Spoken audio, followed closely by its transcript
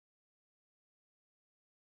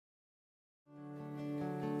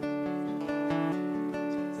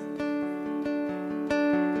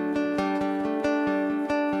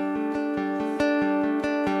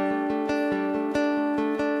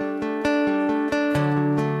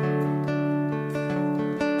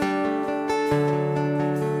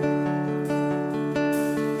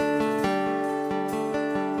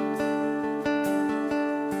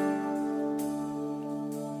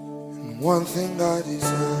one thing I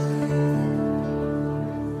desire,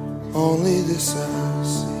 only this I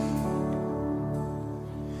seek,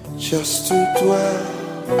 just to dwell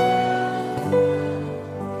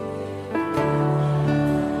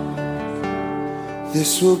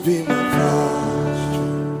this will be my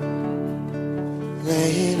posture,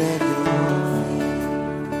 laying at your feet,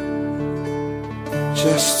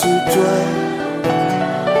 just to dwell.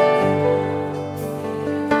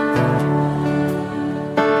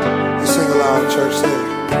 Let's sing aloud, church, there.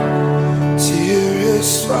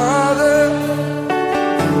 Dearest Father,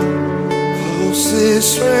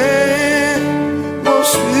 closest friend,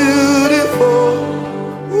 most beautiful,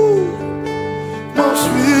 most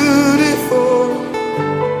beautiful.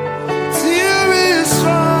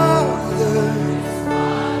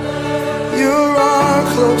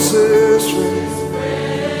 Closest friend,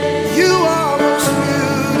 you are.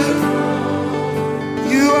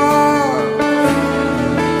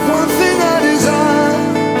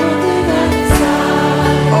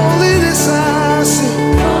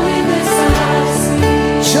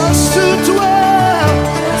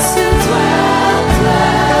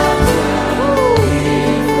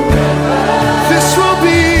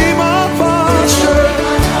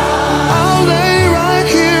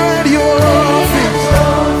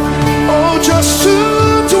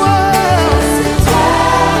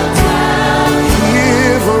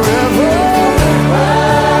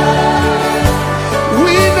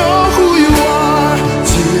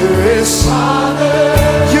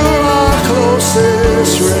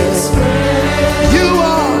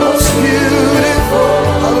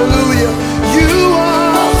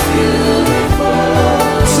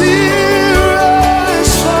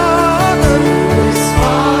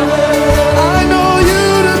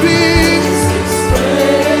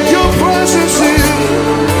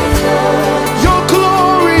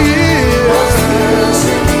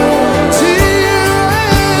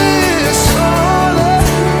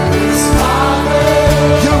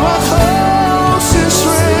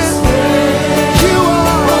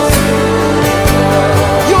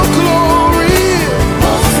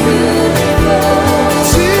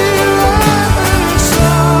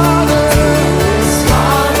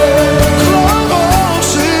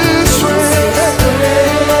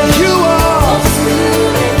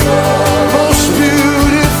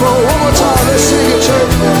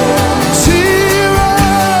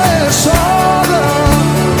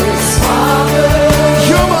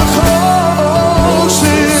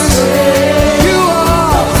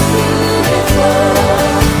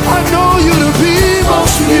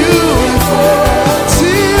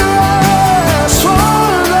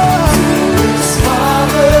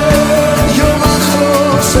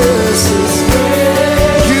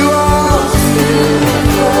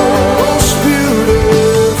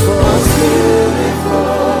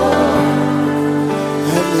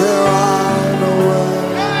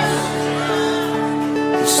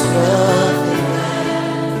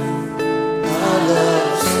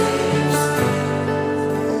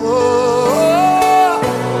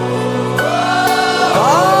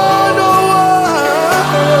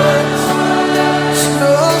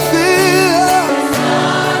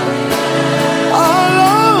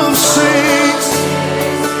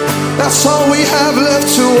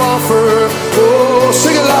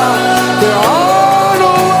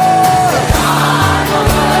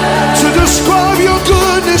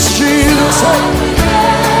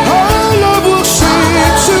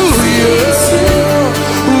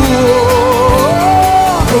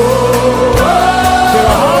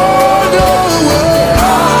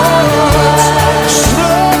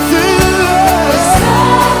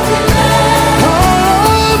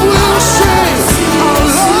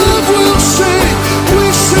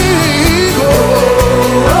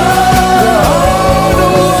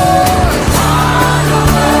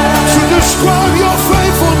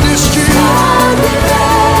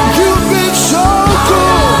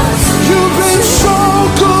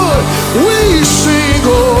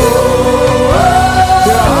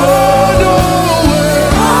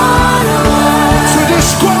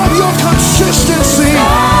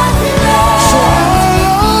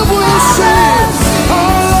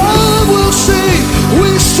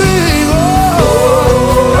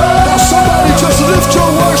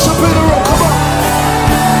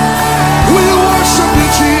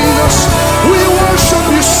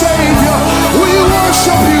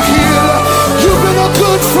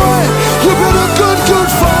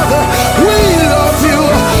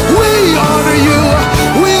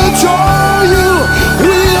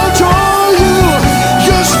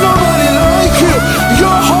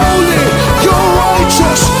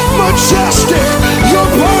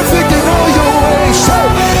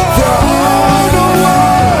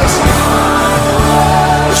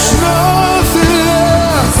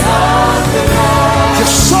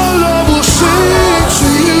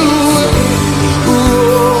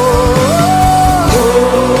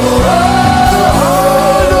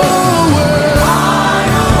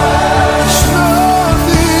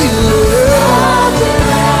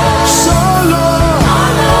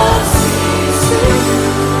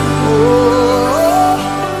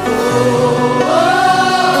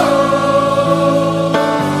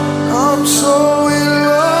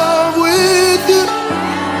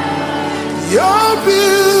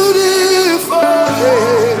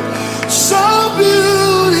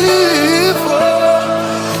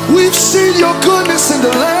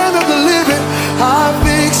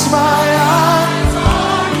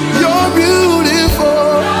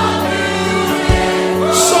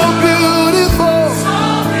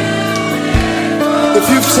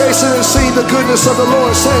 tasted and seen the goodness of the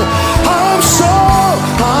Lord, say, I'm so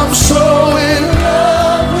in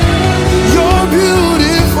love with you. You're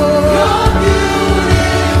beautiful.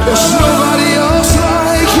 There's nobody else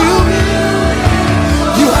like you.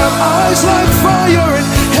 You have eyes like fire and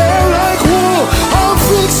hair like wool. I'll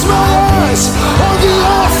fix my eyes on the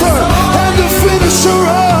author and the finisher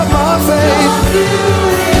of my faith.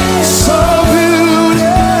 So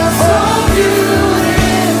beautiful.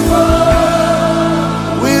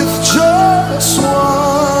 With just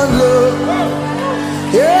one look,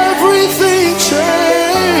 everything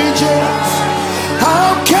changes.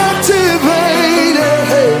 I'm captivated,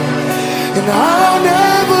 and I'll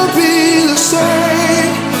never be the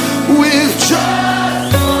same. With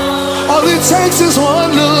just all it takes is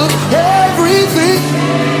one look, everything.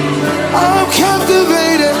 I'm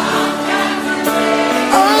captivated.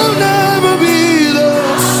 I'll never be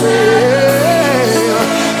the same.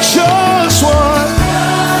 Just one,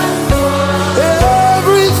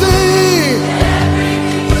 everything.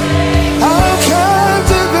 I'm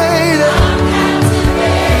captivated.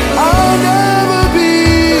 I'll never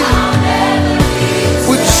be.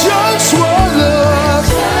 With just one look,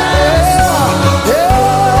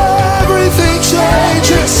 everything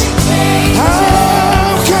changes.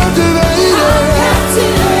 I'm captivated.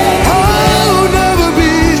 I'll never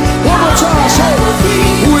be. One more time, say,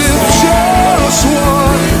 with just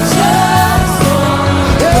one,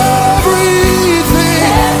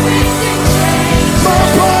 everything. My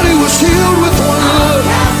body was healed with one look.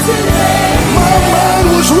 My mind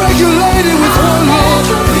was regulated with one look.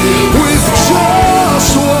 With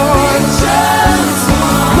just one.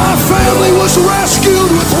 My family was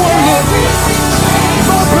rescued with one look.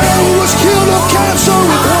 My parent was killed of cancer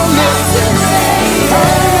with one look.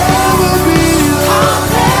 I'll never be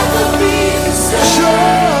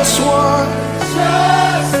just one.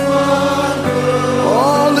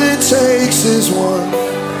 All it takes is one.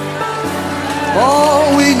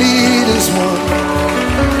 All we need is one.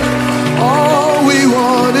 All we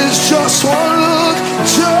want is just one look.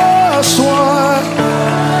 Just one.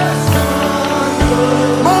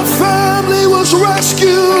 My family was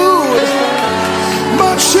rescued.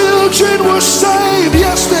 My children were saved.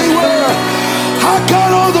 Yes, they were. I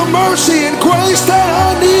got all the mercy and grace that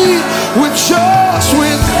I need with just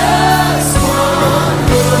one.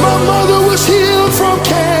 My mother was healed from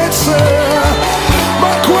cancer.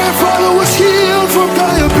 My grandfather was healed from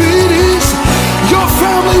diabetes. Your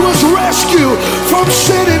family was rescued from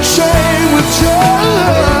sin and shame with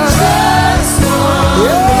just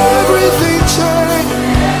everything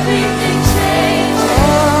changed.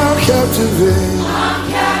 I'm captivated.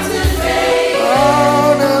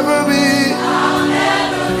 I'll never be.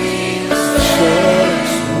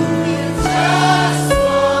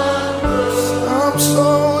 I'm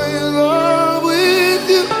so in love with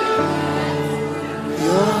you.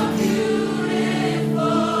 You're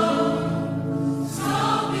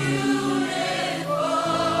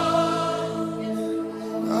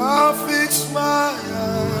I'll fix my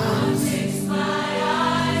eyes.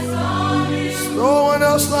 There's no one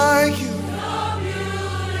else like you.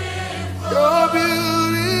 You're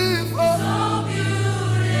beautiful.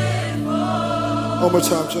 One more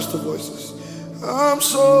time, just the voices. I'm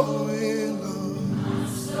so in love.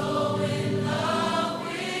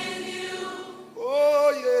 with you.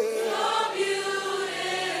 Oh yeah.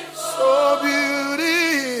 So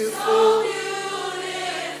beautiful.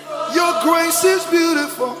 Your grace is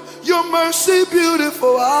beautiful. Your mercy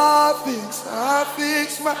beautiful. I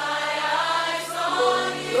fix my eyes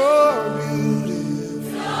on you. You're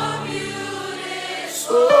beautiful.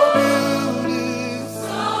 So beautiful.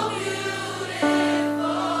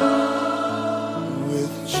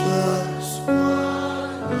 With just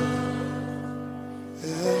one,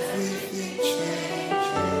 everything changes.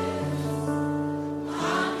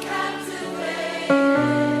 I'm captivated.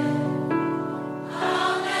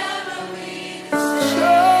 I'll never be the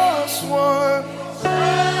Just one,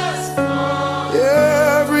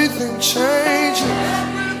 everything changes.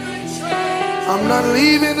 I'm not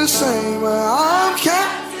leaving the same.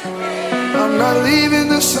 I'm not leaving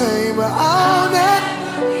the same. I'll not.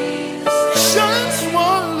 Just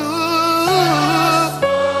one look,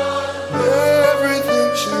 everything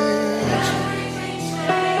changes.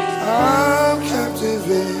 I'm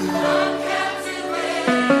captivated.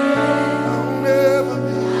 I'll never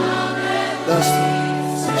be. That's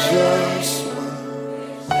the just one.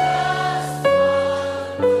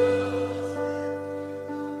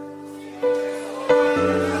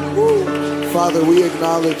 Father, we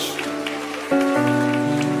acknowledge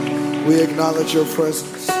your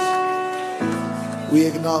presence. We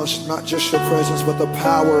acknowledge not just your presence, but the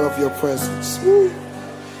power of your presence. Woo.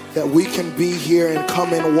 that we can be here and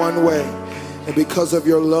come in one way. And because of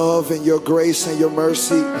your love and your grace and your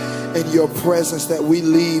mercy and your presence, that we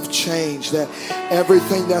leave changed, that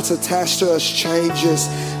everything that's attached to us changes,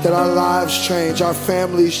 that our lives change, our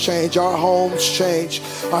families change, our homes change,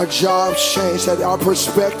 our jobs change, that our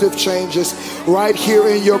perspective changes right here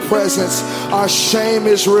in your presence. Our shame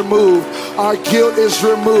is removed, our guilt is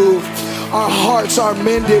removed, our hearts are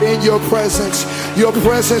mended in your presence. Your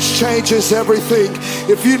presence changes everything.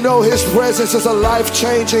 If you know his presence is a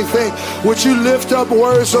life-changing thing, would you lift up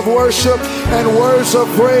words of worship and words of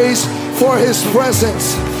praise for his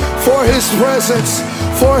presence, for his presence,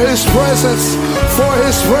 for his presence, for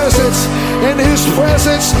his presence. In his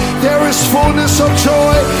presence there is fullness of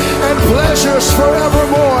joy and pleasures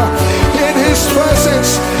forevermore. In his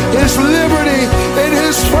presence is liberty. In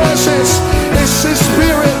his presence is his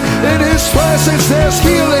spirit. In his presence there's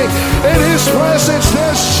healing. In his presence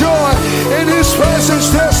there's joy. In his presence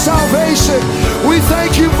there's salvation. We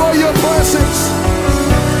thank you for your presence.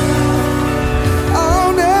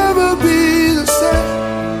 I'll never be the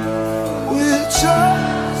same with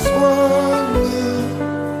just one look.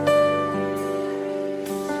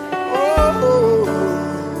 Oh,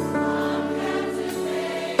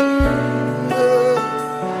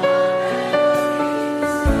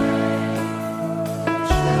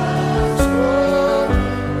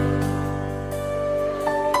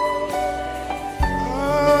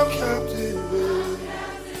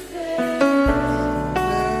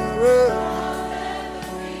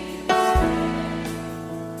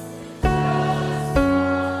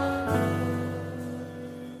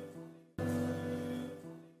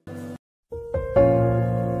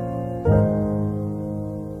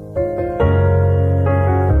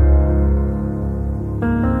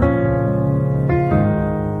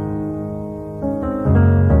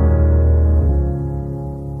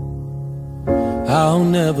 I'll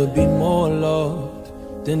never be more loved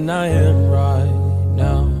than I am right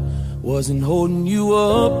now. Wasn't holding you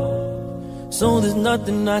up, so there's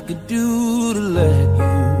nothing I could do to let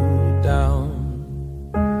you down.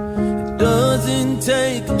 It doesn't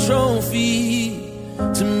take a trophy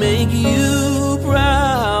to make you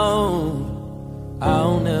proud.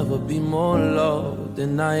 I'll never be more loved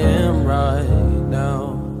than I am right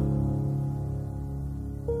now.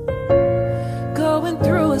 Going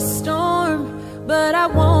through a storm, but I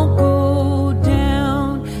won't go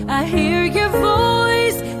down. I hear your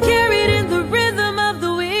voice carried in the rhythm of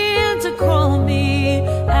the wind to call me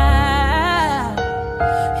out.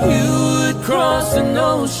 You would cross an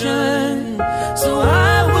ocean so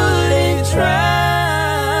I wouldn't drown.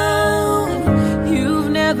 You've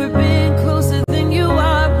never been closer than you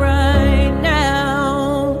are right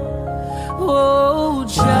now. Oh,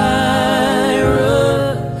 Jireh,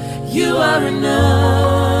 you are enough.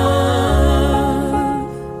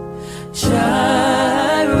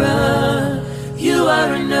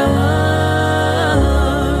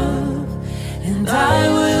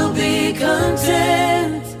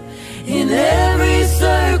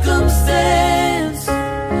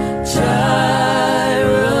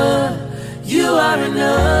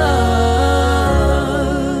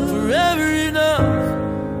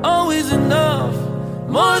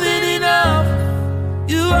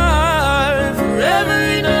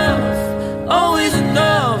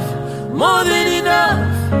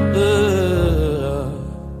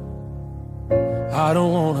 I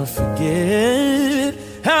don't wanna forget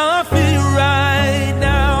how I feel right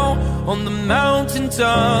now on the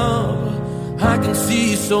mountaintop. I can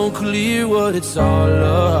see so clear what it's all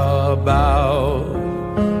about.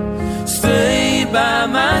 Stay by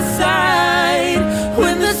my side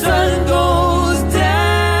when the sun goes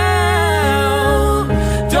down.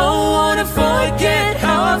 Don't wanna forget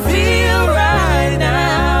how I feel right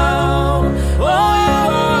now.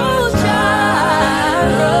 Oh,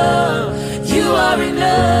 Jireh, you are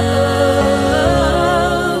enough.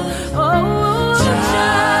 Oh,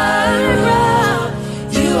 Jireh,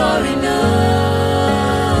 you are enough.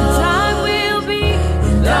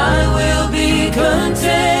 I will be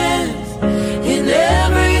content in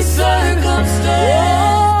every circumstance.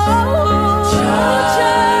 Oh,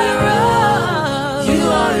 Jireh, you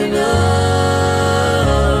are enough.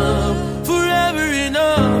 Forever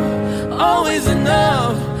enough, always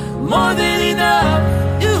enough, more than enough.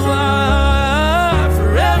 You are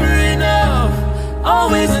forever enough,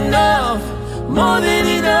 always enough, more than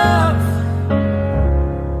enough.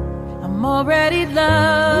 I'm already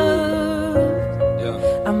loved.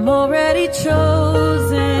 I'm already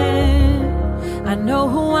chosen. I know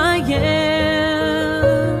who I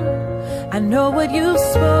am. I know what you've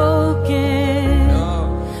spoken.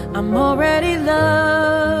 I'm already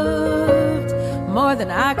loved more than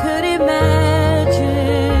I could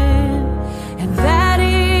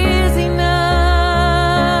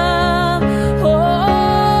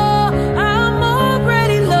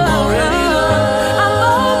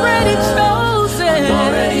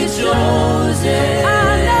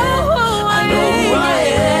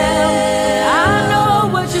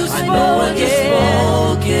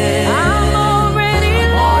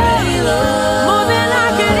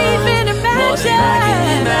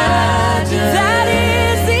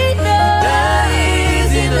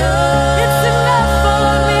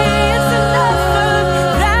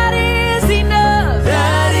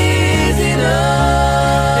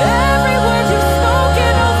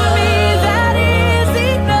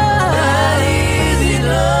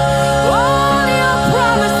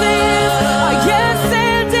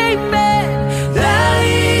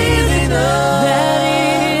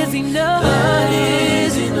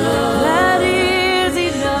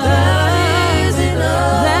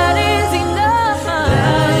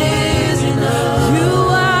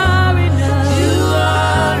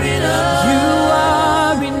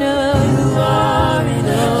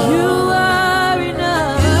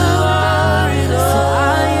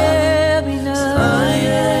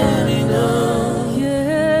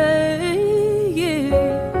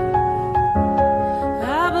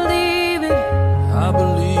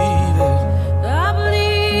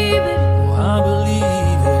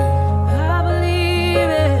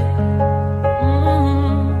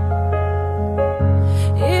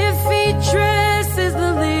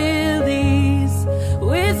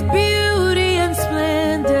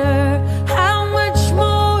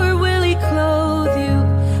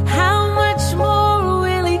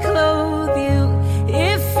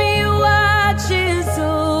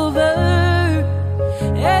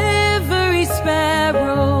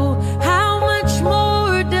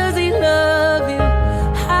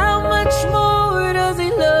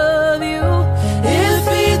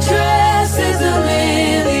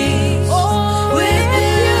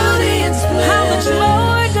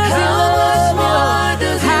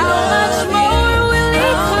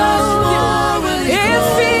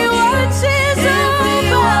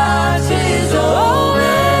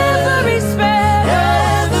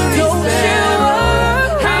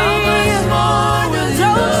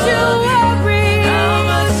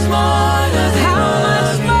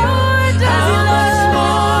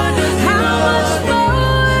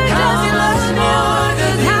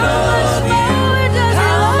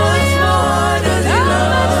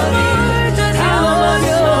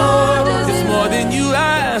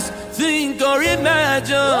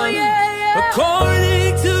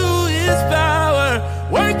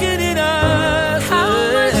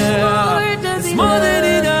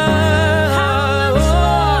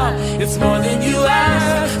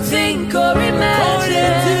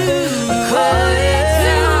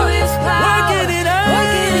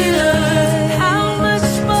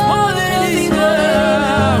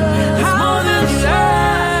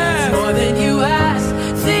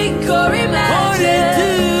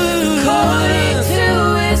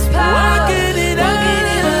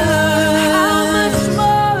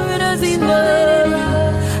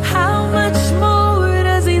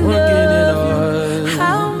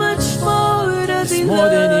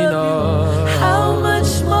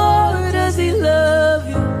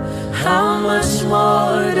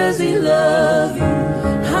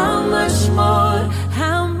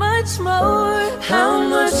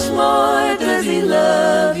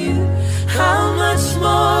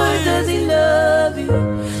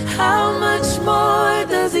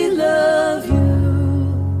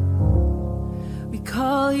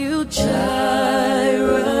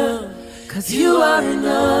JIREH, 'cause you are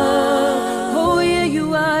enough. Oh yeah, you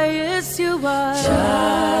are, yes you are.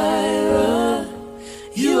 JIREH,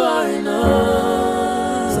 you are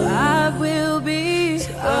enough. So I will be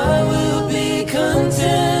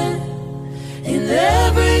content in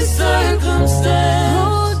every circumstance.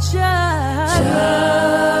 Oh JIREH,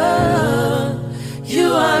 you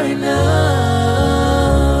are enough.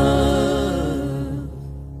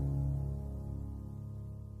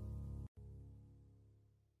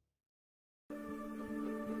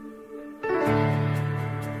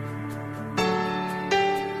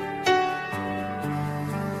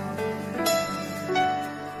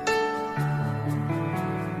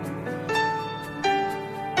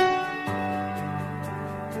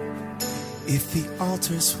 If the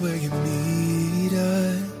altar's where you meet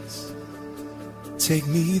us, take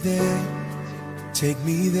me there, take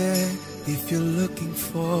me there. If you're looking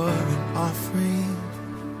for an offering,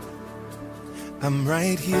 I'm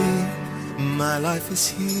right here, my life is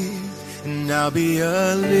here, and I'll be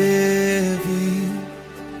a living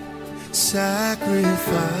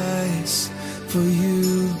sacrifice for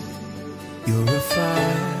you. You're a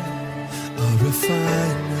fire, a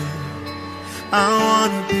refiner. I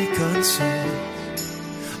wanna be consumed,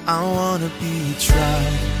 I wanna be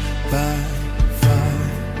tried by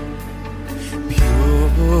fire,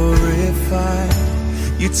 purified.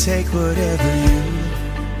 You take whatever you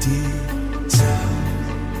desire.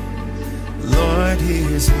 Lord,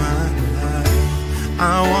 here's my life.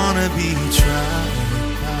 I wanna be tried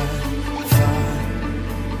by fire,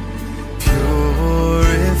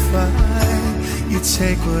 purified. You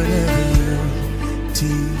take whatever you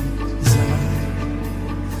desire.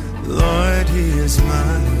 Lord, here's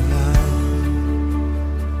my life.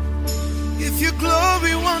 If your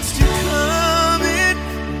glory wants to come in,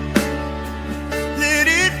 let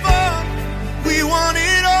it fall. We want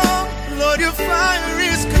it all. Lord, your fire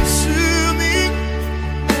is consuming.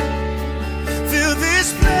 Fill this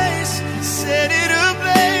place, set it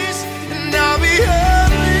ablaze, and I'll be a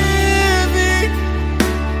living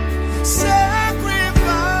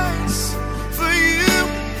sacrifice for you.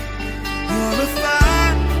 You're a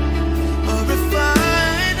fire, a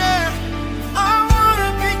refiner. I wanna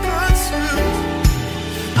be consumed,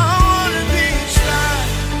 I wanna be tried.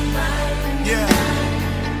 Yeah.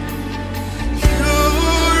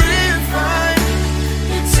 Purified.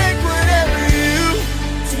 You take whatever you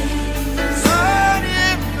desire.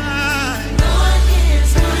 Lord,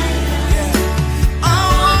 here's mine. Yeah. I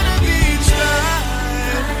wanna be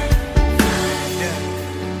tried. Yeah.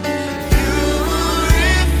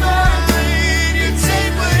 Purified. You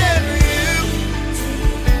take whatever you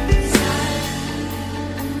desire.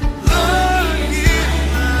 Lord, here's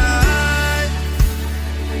mine.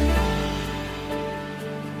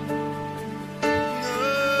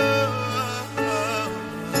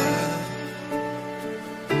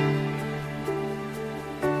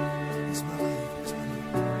 It's my life, it's my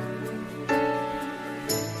life.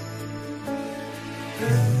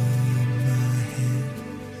 Clean my hand,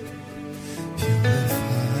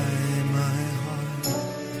 purify my heart.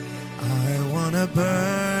 I wanna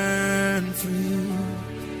burn for you,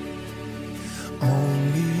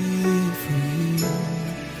 only for you.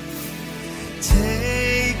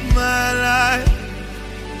 Take my life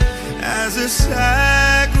as a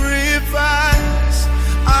sacrifice.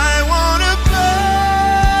 I wanna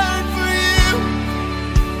burn for you,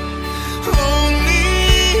 only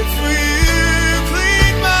for you.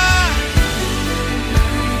 Clean my,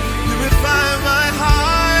 purify my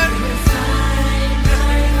heart.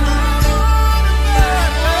 I wanna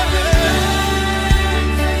burn,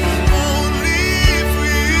 only for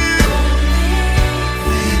you.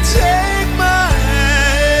 Take my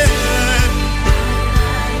hand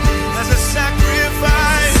as a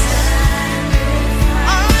sacrifice.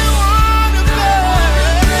 I wanna burn,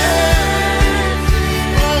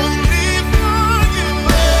 only for you.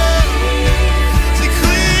 To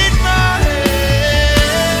clean my hands,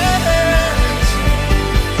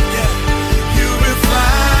 yeah.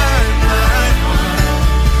 Purify my heart.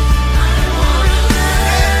 I wanna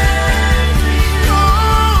burn,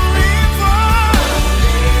 only for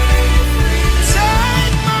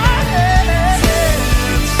take my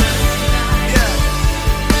hands, yeah,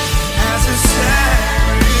 as a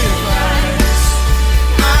sacrifice.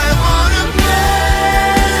 I wanna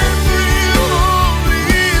burn for you,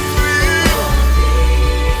 only for you.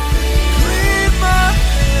 Clean my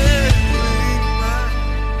head,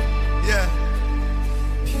 yeah.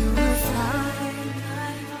 Purify.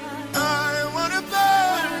 I wanna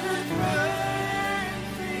burn,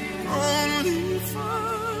 only for.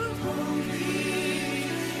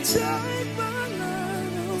 Take my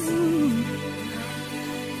life,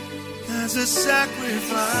 as a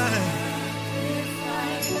sacrifice.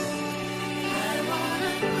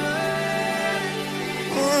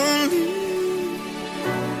 Only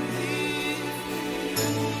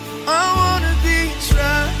I wanna be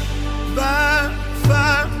tried by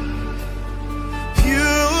fire,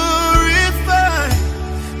 purified.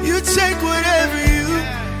 You take whatever you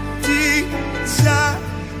desire.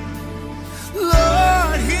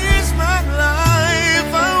 Lord, here's my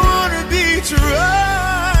life. I wanna be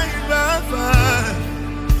tried by fire,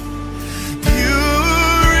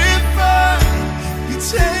 purified. You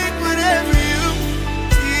take whatever you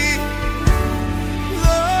desire.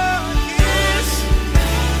 Lord, here's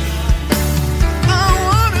I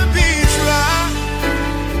wanna be tried.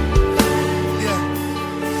 Yeah,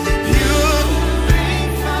 purified.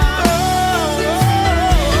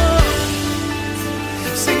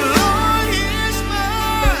 Sing, Lord, here's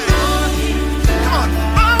mine. Come on,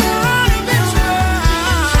 I wanna be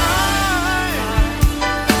tried.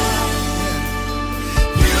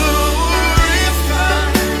 Purified.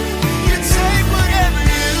 You take whatever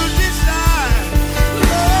you desire.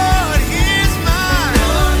 Lord, here's mine.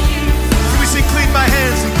 Can we sing, clean my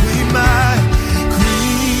hands and clean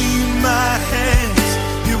my hands,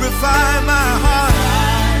 purify my heart.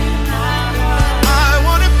 I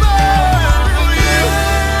wanna burn for you.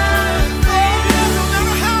 No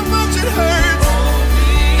matter how much it hurts.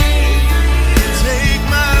 Take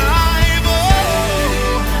my life,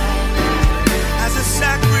 oh, as a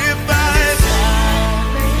sacrifice.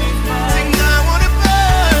 Sing, I wanna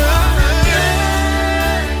burn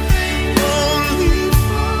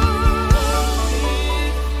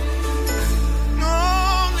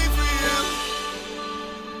only for you.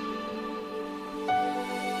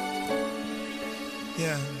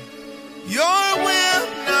 Yeah, your will,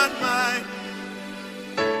 not mine.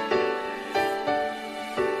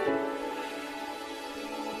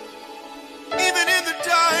 Even in the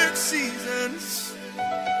dark seasons.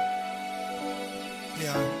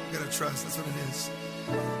 Yeah, gotta trust, that's what it is.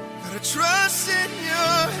 Gotta trust in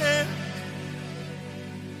your hand.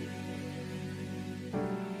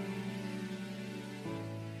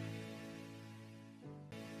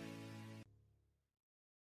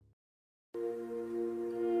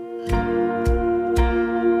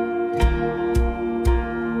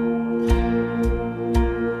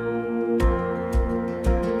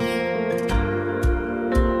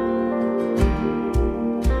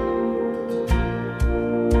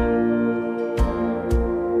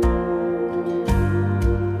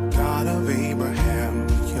 God of Abraham,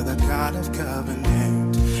 you're the God of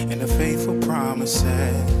covenant and the faithful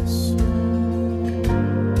promises.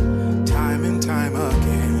 Time and time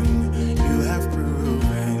again, you have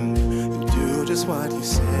proven you do just what you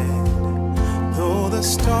said. Though the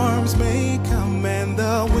storms may come and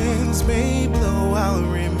the winds may blow, I'll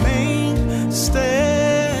remain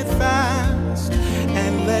steadfast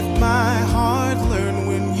and let my heart learn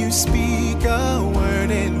when you speak a word,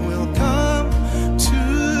 it will come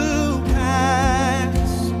to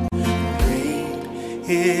pass. Great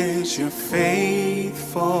is your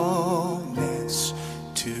faithfulness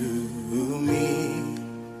to me.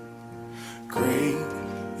 Great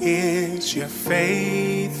is your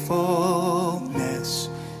faithfulness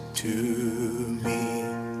to me.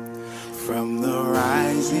 From the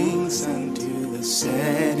rising sun to the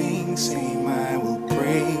setting same, I will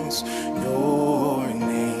praise your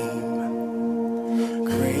name.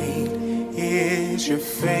 Great is your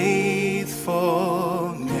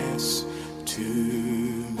faithfulness to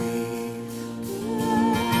me.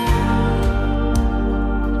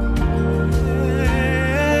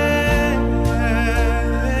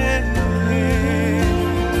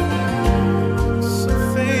 So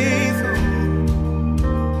faithful.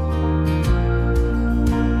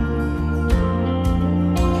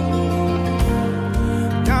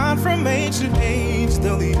 God, from age to age,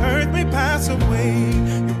 though the earth may pass away,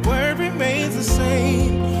 your word remains the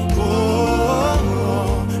same. Oh,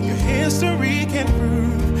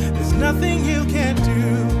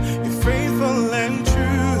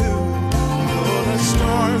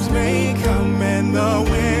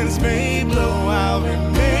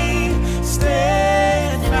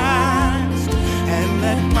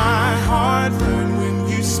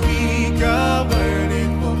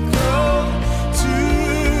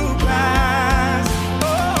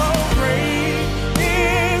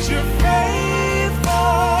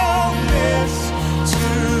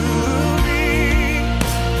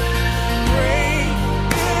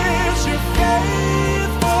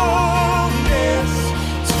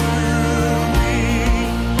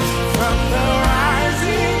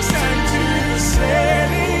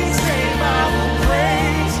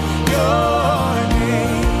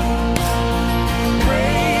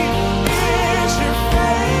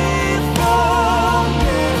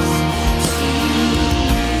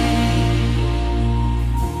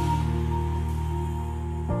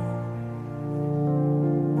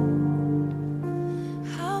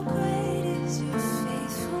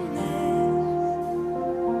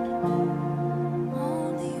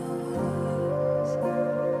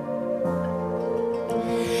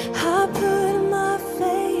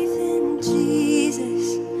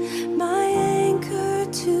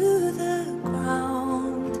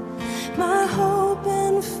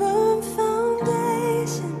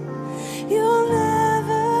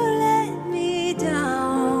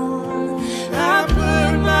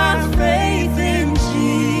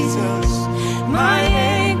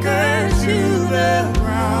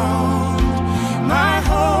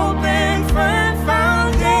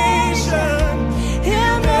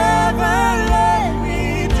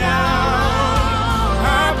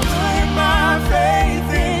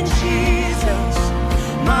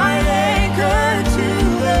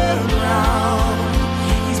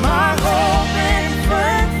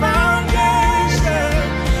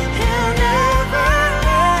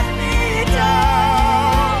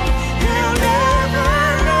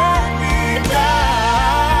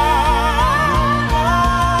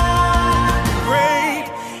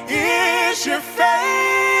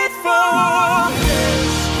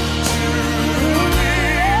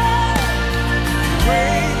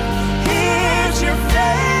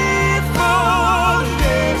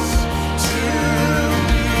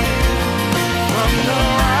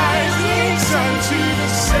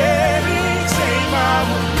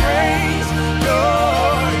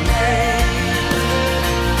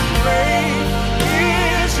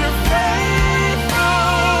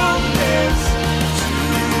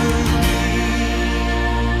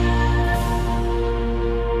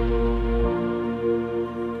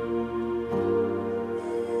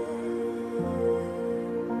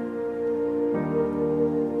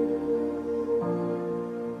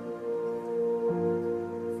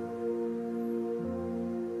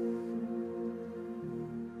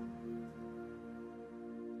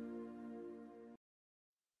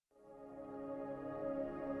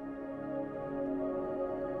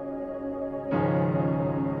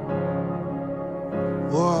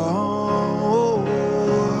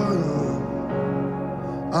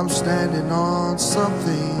 I'm standing on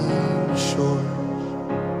something sure,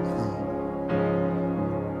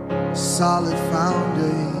 solid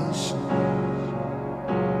foundation.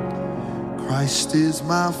 Christ is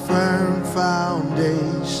my firm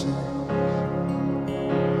foundation,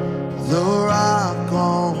 the rock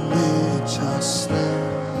on which I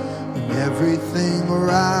stand when everything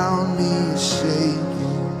around me is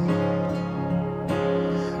shaking.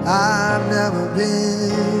 I've never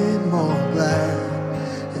been more glad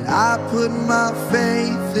that I put my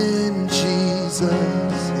faith in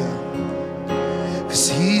Jesus, yeah. 'Cause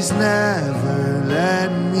he's never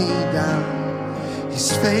let me down.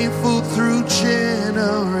 He's faithful through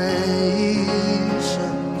generations.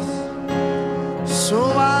 So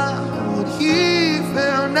why would he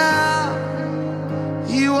fail now?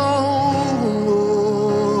 He won't.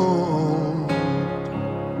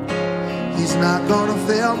 He's not gonna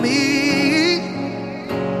fail me.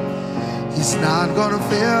 He's not gonna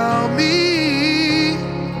fail me.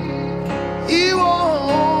 He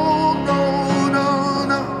won't, no, no,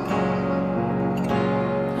 no.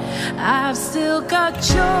 I've still got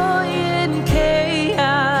joy in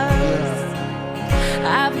chaos.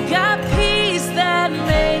 I've got peace that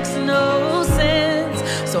makes no sense.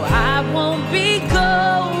 So I won't be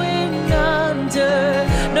going under.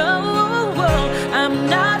 No, I'm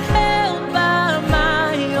not held by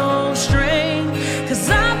my own strength, 'cause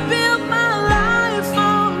I built my life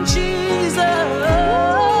on Jesus.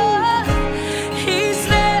 He's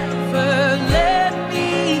never let me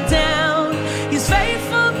down. He's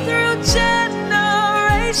faithful through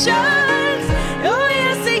generations. Oh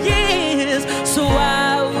yes, he is. So why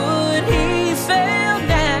would he fail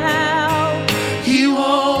now? He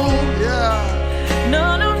won't, yeah. No,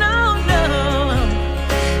 no, no, no.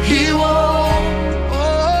 He won't,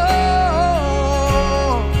 oh,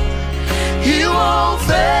 he won't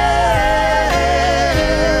fail.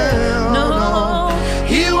 No.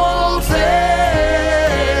 He won't fail.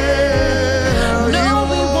 No,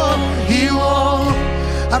 he won't. He won't.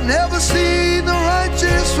 I've never seen the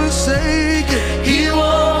righteous forsaken. He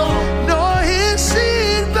won't. Nor his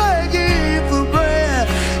seed begging for bread.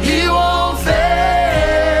 He won't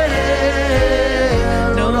fail.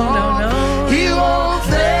 No, no, no. He won't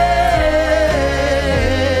fail.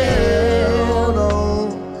 No.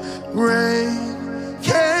 Rain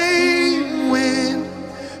came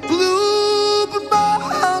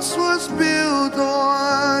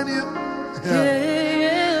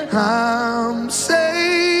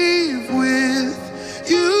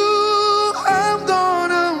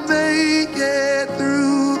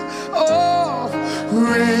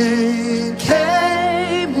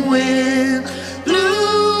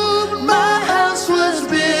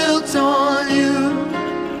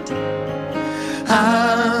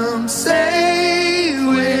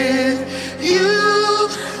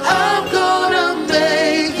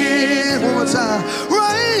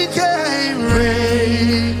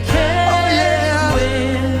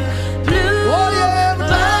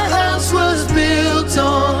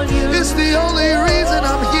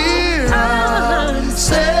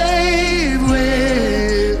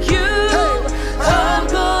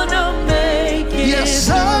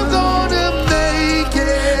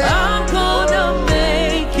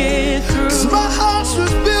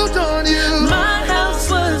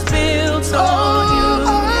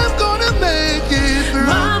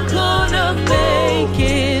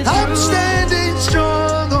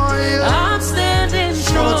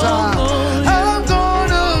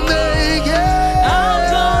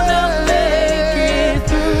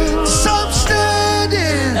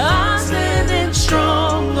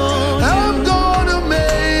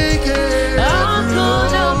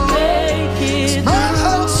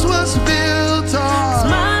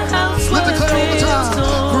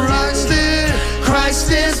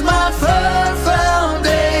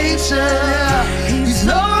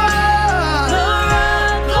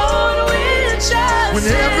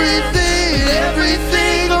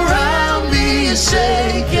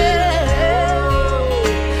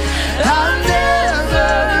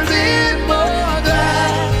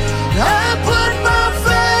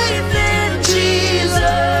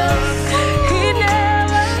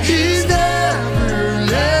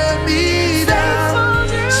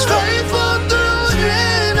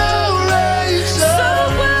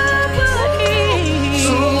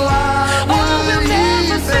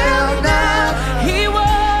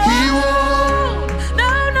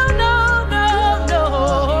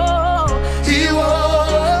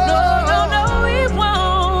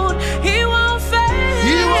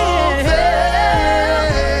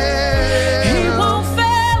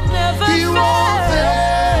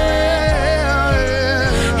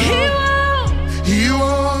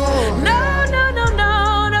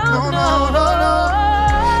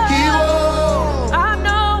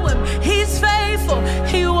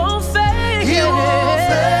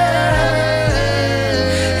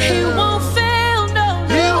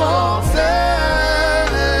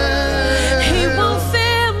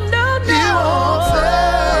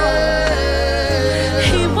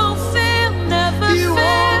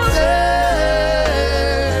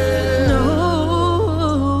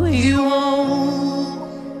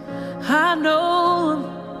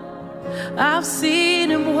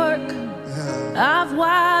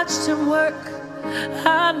watched him work.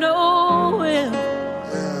 I know him.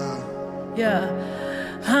 Yeah.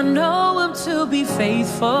 I know him to be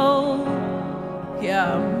faithful.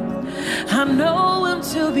 Yeah. I know him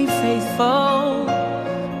to be faithful.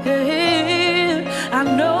 Yeah. I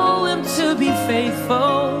know him to be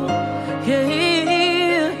faithful.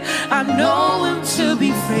 Yeah. I know him to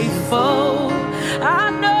be faithful.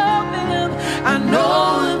 I know him. I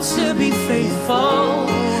know him to be faithful.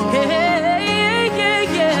 Yeah.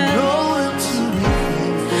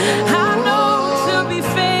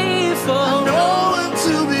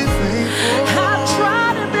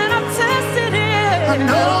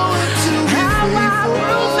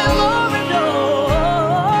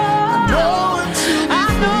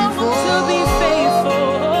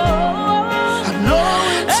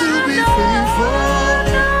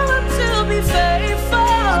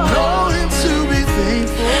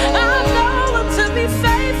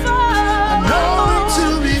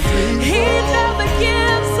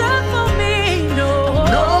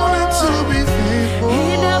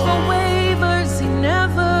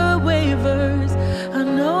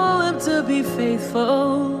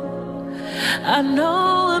 I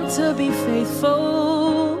know him to be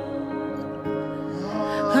faithful.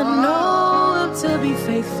 I know him to be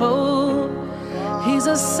faithful. He's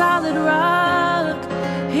a solid rock.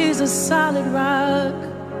 He's a solid rock.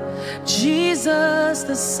 Jesus,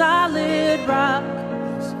 the solid rock.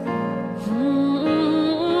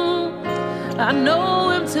 I know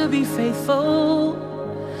him to be faithful.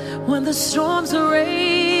 When the storms are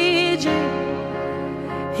raging,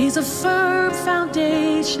 he's a firm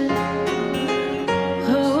foundation.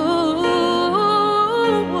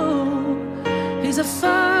 He's a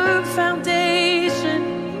firm foundation.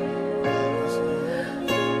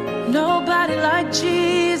 Nobody like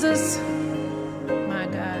Jesus. My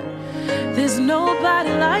God. There's nobody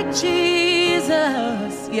like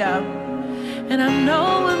Jesus. Yeah. And I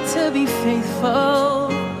know him to be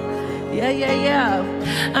faithful. Yeah, yeah, yeah.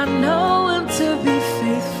 I know him to be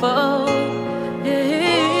faithful.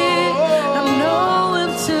 Yeah. I know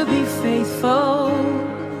him to be faithful.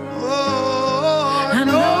 I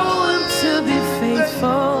know him to be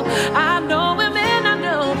faithful. I know him and I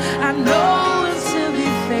know him to be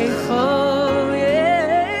faithful.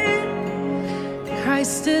 Yeah.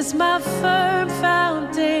 Christ is my firm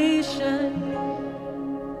foundation,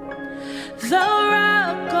 the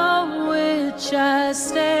rock on which I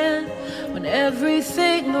stand when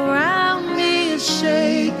everything around me is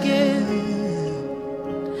shaking.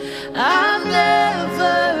 I've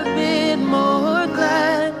never been more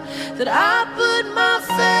glad that I put my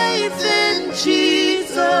faith in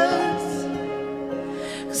Jesus,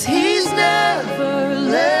 'cause he's never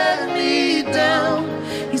let me down.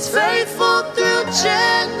 He's faithful through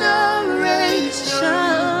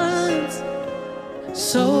generations.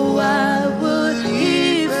 So why would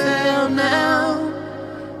he fail now?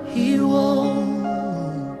 He won't.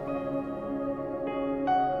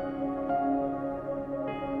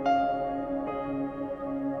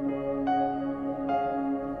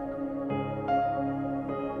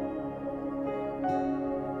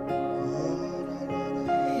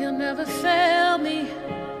 He'll never fail me.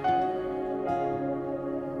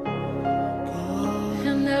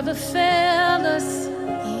 He'll never fail us.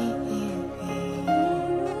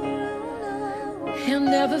 He'll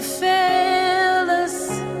never fail us.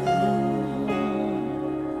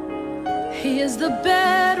 He is the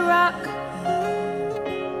bedrock.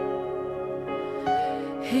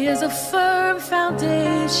 He is a firm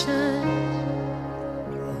foundation.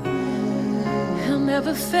 He'll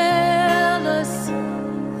never fail us.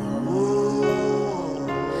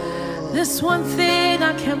 This one thing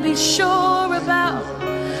I can be sure about: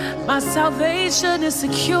 my salvation is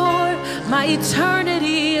secure, my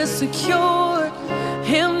eternity is secure.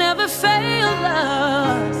 He'll never fail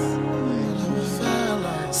us.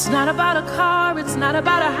 It's not about a car, it's not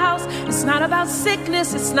about a house, it's not about sickness,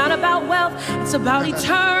 it's not about wealth, it's about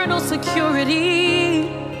eternal security.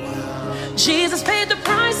 Jesus paid the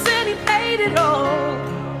price and he paid it all.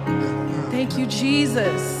 Thank you,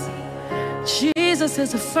 Jesus. Jesus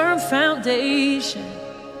is a firm foundation.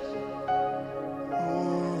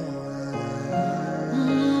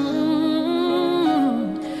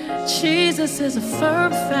 Jesus is a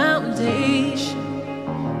firm foundation.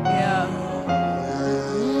 Yeah.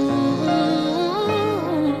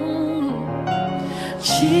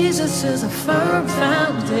 Jesus is a firm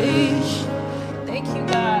foundation. Thank you,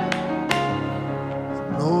 God.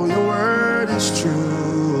 Know your word is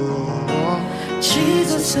true.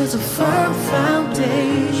 Jesus is a firm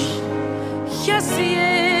foundation. Yes, he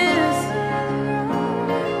is.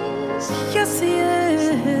 Yes, he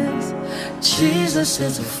is. Jesus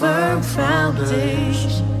is a firm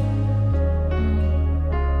foundation.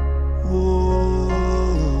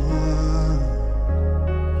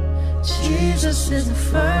 Jesus is a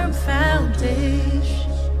firm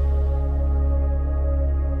foundation.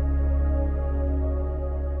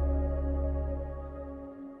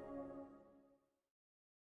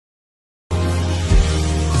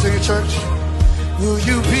 Sing it, church. Will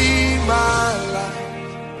you be my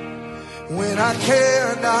light when I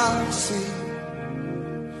cannot see?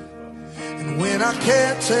 And when I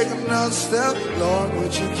can't take another step, Lord,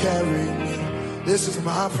 would you carry me? This is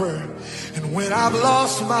my prayer. And when I've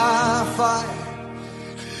lost my fight,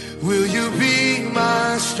 will you be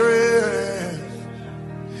my strength?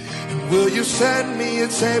 And will you set me a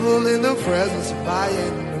table in the presence of my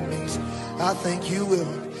enemies? I think you will.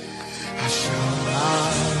 I shall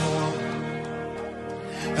not want.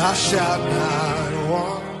 I shall not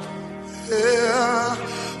want. Yeah.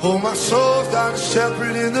 Oh, my soul's got a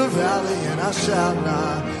shepherd in the valley, and I shall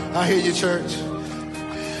not. I hear you, church.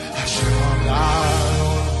 I shall not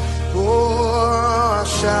want. Oh, I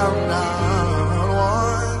shall not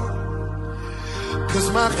want. 'Cause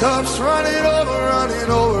my cup's running over,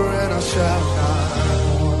 and I shall not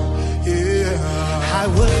want. Yeah. I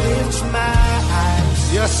will lift my eyes,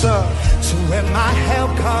 Yes, sir. to where my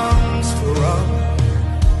help comes from.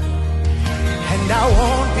 And I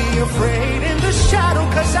won't be afraid in the shadow,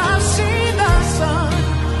 'cause I've seen the sun.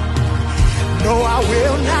 No, I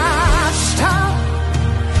will not stop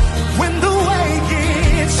when the way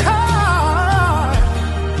gets hard,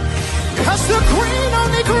 'cause the green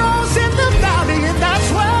only grows in the valley, and that's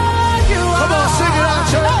where you are. Come on, sing it out,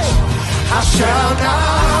 church. I shall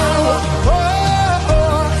not walk.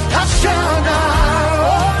 Oh, I shall not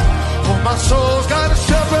walk. Oh, my soul's got a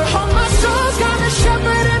shepherd. Oh, my soul's got a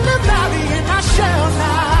shepherd in the valley, and I shall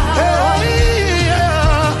not. Hey,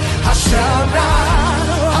 yeah. I shall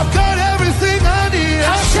not. I've got everything I need.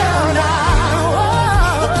 I shall not.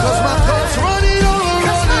 'Cause my cup's running over,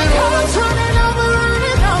 running over. Running over.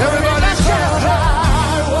 Everybody I shall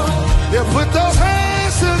not. Yeah, put those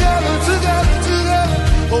hands together.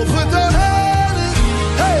 Oh, put those hands.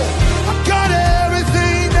 Hey, I got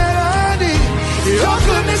everything that I need. Your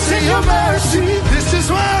goodness and your mercy. This is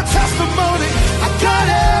my testimony. I got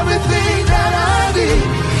everything that I need.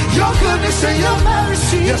 Your goodness and your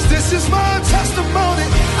mercy. Yes, this is my testimony.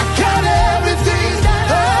 I got everything that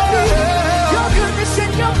I need. Your goodness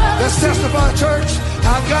and your mercy. Let's testify, church.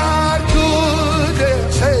 I got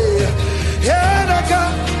goodness. Hey, yeah, and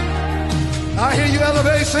I hear you,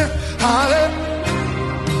 elevation. Hallelujah.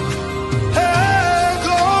 Hey,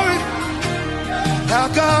 glory. I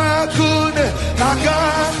got goodness. I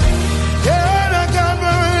got, yeah, and I got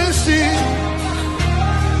mercy.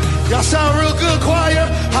 Y'all sound real good, choir.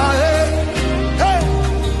 Hallelujah. Hey.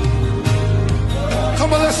 Come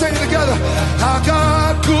on, let's sing it together. I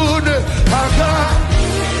got goodness. I got,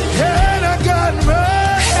 yeah, and I got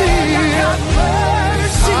mercy. Hallelujah.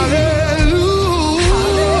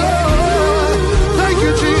 Thank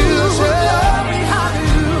you, Jesus. Yeah.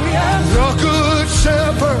 Your good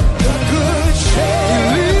shepherd. He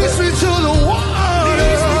leads me to the water.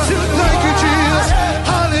 Thank you, Jesus.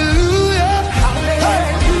 Hallelujah.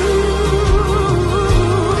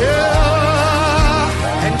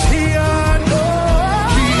 Yeah. And he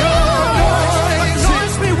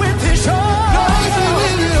anoints me with his oil.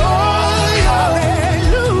 Hallelujah.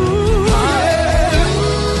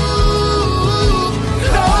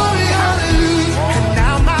 Glory, hallelujah. And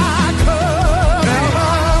now my cup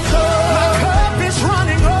is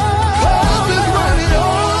running over.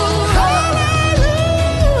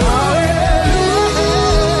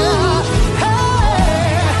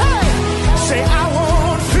 Say, I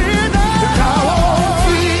won't fear no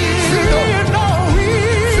evil.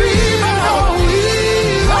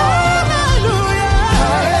 Hallelujah.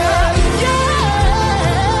 Yeah.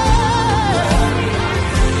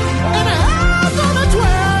 And I'm gonna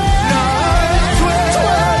dwell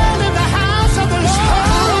in the house of the Lord.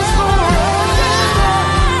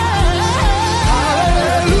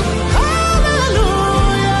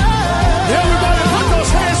 Hallelujah. Everybody put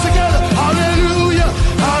those hands together. Hallelujah.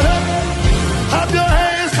 Hallelujah. Clap your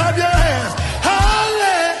hands. Clap your hands.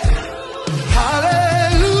 Hallelujah.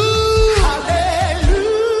 Hallelujah.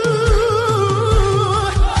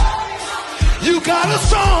 You got a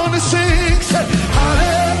song to sing. Say,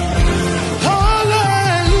 hallelujah.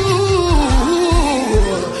 Hallelujah.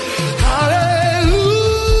 Hallelujah.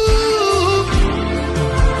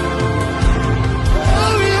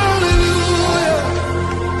 Hallelujah.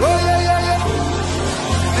 Oh, yeah, yeah, yeah.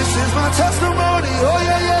 This is my testimony. Oh,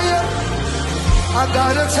 yeah, yeah, yeah. I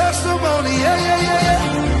got a testimony. Yeah, yeah, yeah,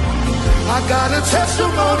 yeah. I I got a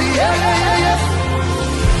testimony, yeah, yeah, yeah, yeah.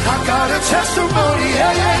 I got a testimony,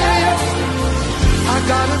 yeah, yeah, yeah, yeah. I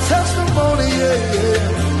got a testimony, yeah, yeah.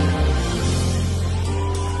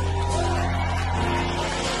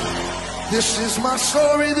 This is my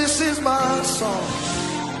story, this is my song,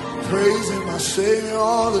 praising my Savior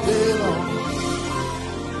all the day long.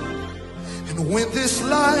 And when this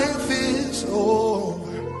life is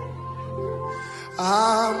over,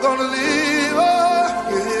 I'm gonna live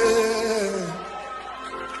again.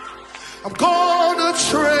 I'm gonna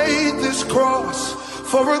trade this cross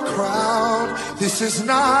for a crown. This is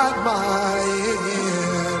not my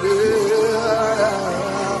end.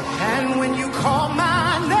 And when you call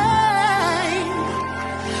my name,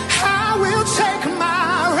 I will take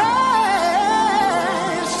my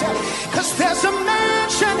rest. 'Cause there's a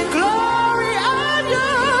mansion in glory, and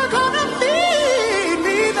you're gonna meet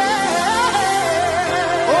me there.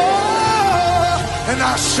 Oh, and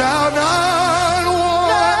I shall not want.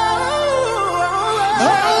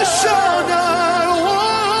 I shall not want.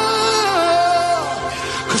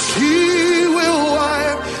 'Cause he will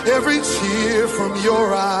wipe every tear from your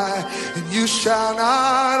eye, and you shall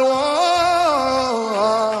not want.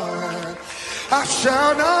 I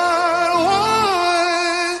shall not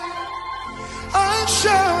want. I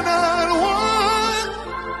shall not want.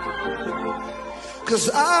 'Cause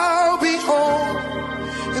I'll be home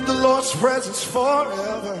in the Lord's presence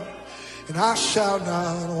forever, and I shall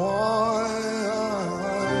not want.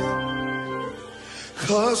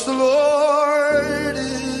 'Cause the Lord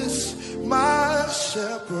is my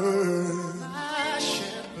shepherd.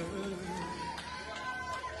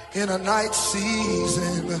 In a night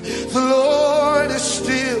season, the Lord is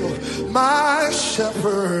still my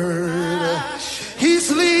shepherd. He's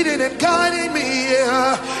leading and guiding me,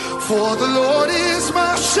 yeah. For the Lord is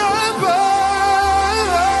my shepherd.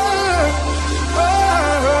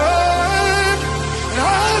 And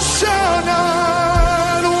I shall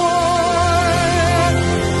not want.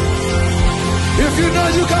 If you know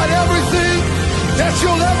you got everything that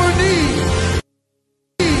you'll ever need.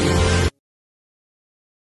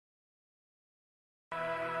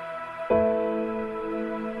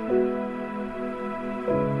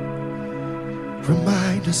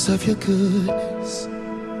 Remind us of your goodness,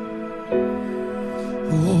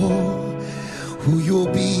 oh, who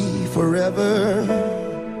you'll be forever.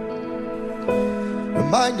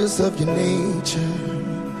 Remind us of your nature,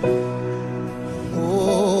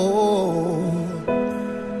 oh.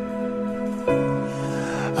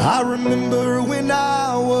 I remember when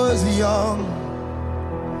I was young,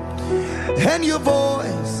 and your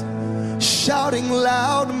voice shouting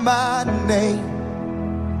loud my name.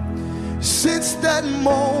 Since that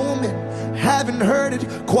moment, haven't heard it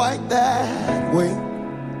quite that way.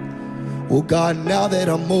 Oh God, now that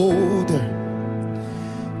I'm older,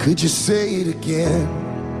 could you say it again?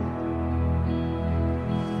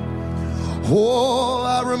 Oh,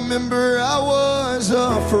 I remember I was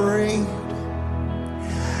afraid,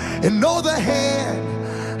 and know the hand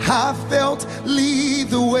I felt lead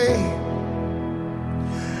the way.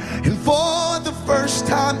 And for the first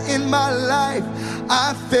time in my life,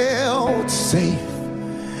 I felt safe.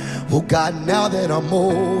 Oh God, now that I'm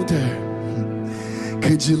older,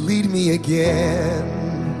 could you lead me again?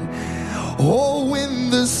 Oh, when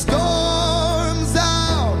the storm's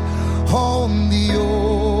out on the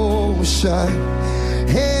ocean,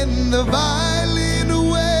 and the violent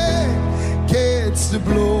wind gets to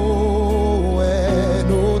blowing,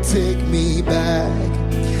 oh, take me back,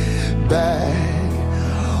 back,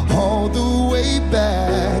 all the way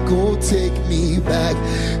back. Oh, take me back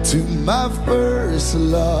to my first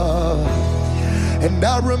love. And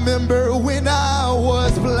I remember when I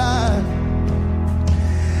was blind,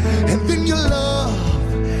 and then your love,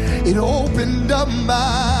 it opened up my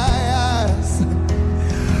eyes,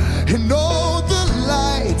 and all the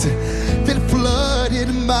light that flooded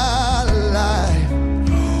my life.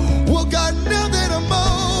 Well, God, now that I'm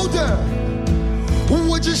older,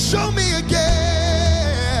 would you show me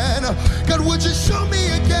again? God, would you show me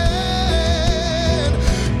again?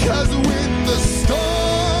 'Cause when the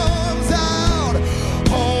storm's out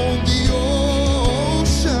on the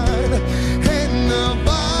ocean, and the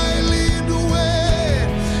violent wind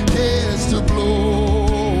gets to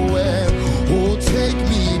blowing, oh, take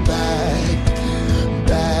me back,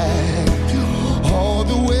 back, all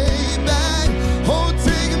the way back. Oh,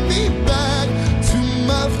 take me back to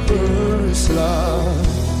my first love.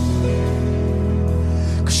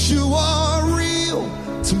 'Cause you are real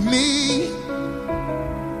to me.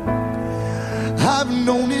 I've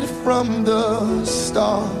known it from the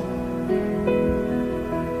start,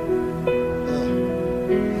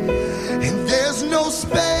 and there's no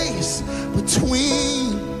space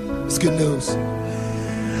between, it's good news,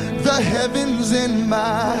 the heavens and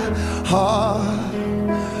my heart.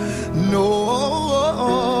 No,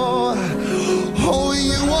 oh,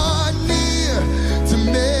 you are near to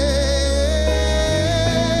me.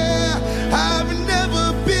 I've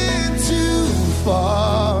never been too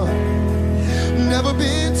far, never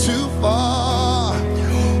been too far.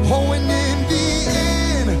 Oh, and in the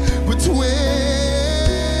in between,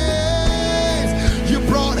 you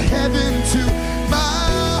brought heaven to my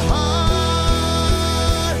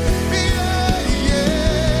heart. Yeah,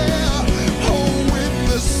 yeah. Oh, with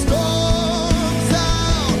the storms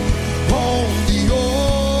out on the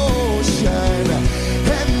ocean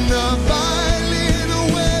and the violent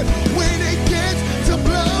wind when it gets to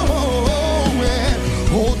blowing,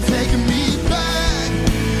 oh, take me back,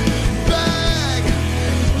 back,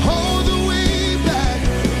 all the way back.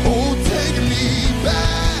 Oh, take me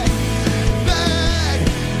back, back,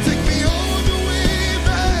 take me all the way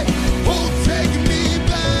back. Oh, take me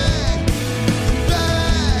back,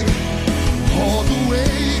 back, all the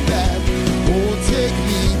way back. Oh, take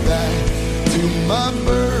me back to my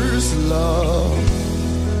first love,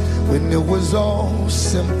 when it was all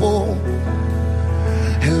simple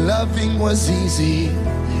and loving was easy.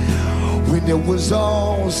 When it was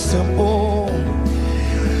all simple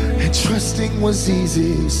and trusting was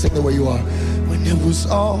easy. Sing the way you are. When it was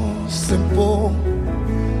all simple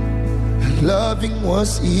and loving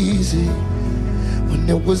was easy. When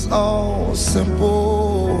it was all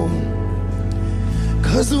simple.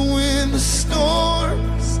 'Cause when the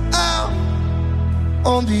storm's out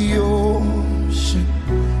on the ocean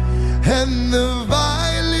and the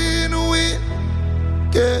violent wind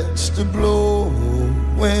gets to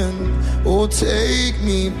blowing, oh, take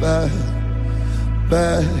me back,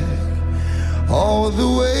 back, all the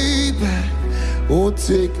way back. Oh,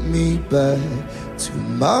 take me back to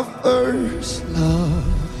my first love.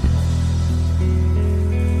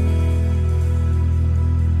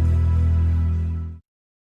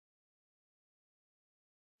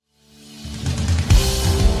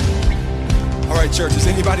 All right, church, is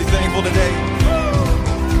anybody thankful today?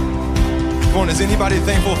 Come on, is anybody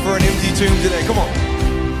thankful for an empty tomb today? Come on.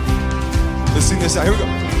 Let's sing this out. Here we go.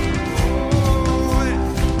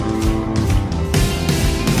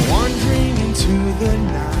 Wandering into the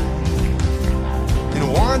night and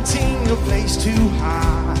wanting a place to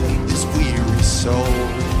hide this weary soul.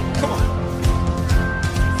 Come on.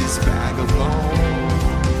 This bag of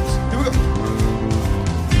bones. Here we go.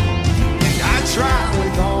 And I try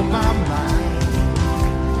with all my might,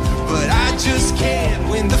 but I just can't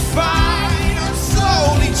win the fight. I'm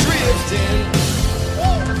slowly drifting,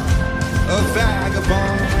 a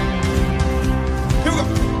vagabond. Here we go.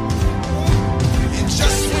 And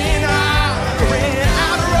just when I ran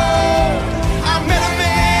out of road, I met a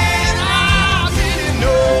man I didn't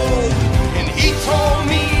know, and he told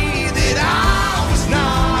me that I was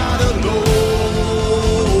not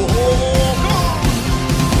alone. Come on.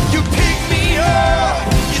 You picked me up,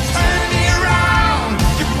 you turned me around,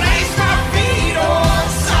 you placed my feet on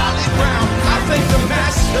solid ground. I thank the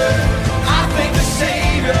Master, I thank the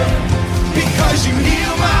Savior, because you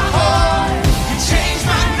healed my heart, you changed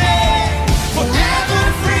my name, forever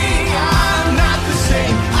free. I'm not the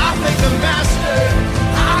same. I thank the Master,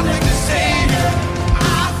 I thank the Savior,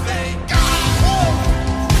 I thank God.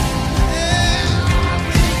 Yeah, I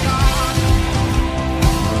thank God.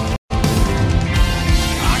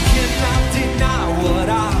 I cannot deny what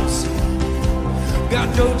I've seen. Got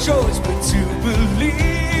no choice but to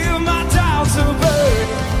believe. My doubts are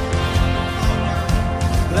burning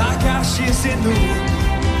like ashes in the wind.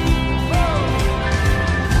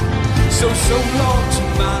 So long to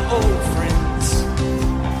my old friends,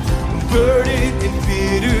 burden and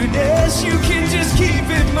bitterness, you can just keep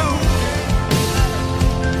it moving.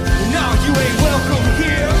 Now you ain't welcome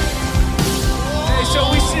here. Hey, shall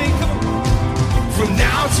we sing? Come on. From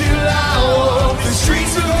now till I walk the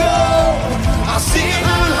streets of gold, I'll sing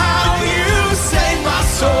of how you saved my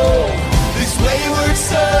soul. This wayward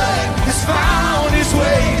son has found his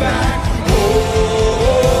way back. Oh,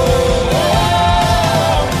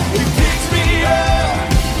 he picked me up,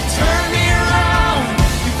 he turned me around,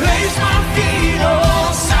 he placed my feet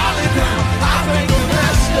on solid ground. I thank the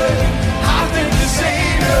Master, I thank the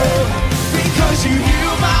Savior, because you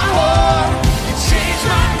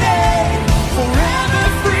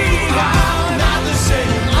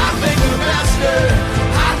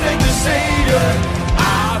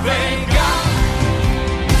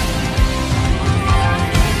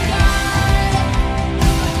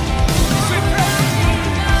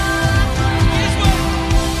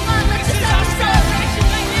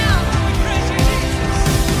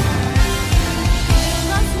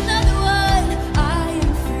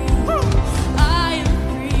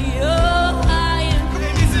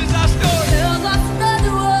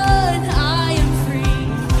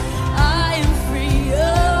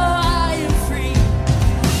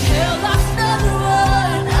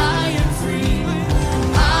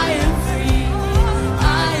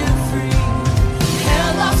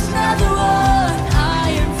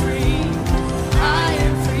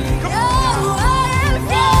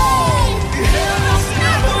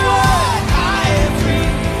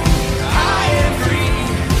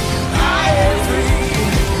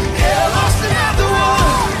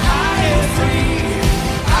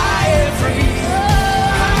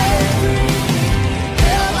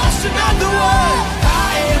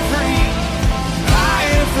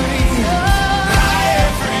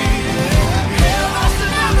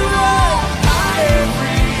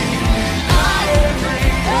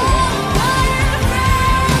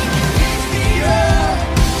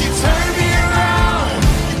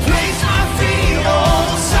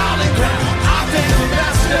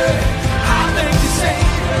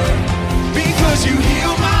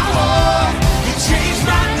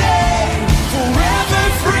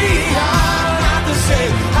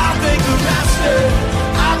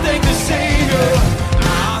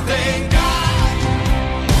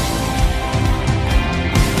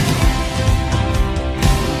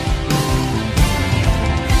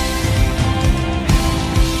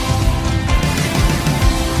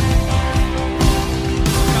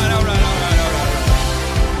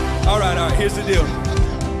here's the deal.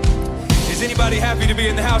 Is anybody happy to be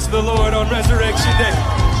in the house of the Lord on Resurrection Day?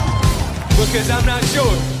 Because I'm not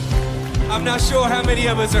sure how many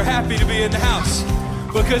of us are happy to be in the house.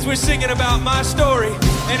 Because we're singing about my story.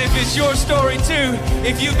 And if it's your story too,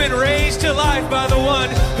 if you've been raised to life by the one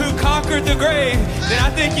who conquered the grave, then I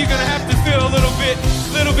think you're gonna have to feel a little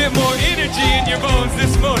bit more energy in your bones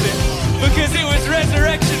this morning. Because it was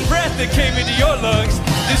resurrection breath that came into your lungs.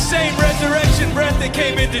 The same resurrection breath that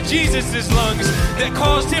came into Jesus' lungs that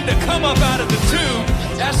caused him to come up out of the tomb.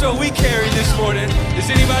 That's what we carry this morning. Does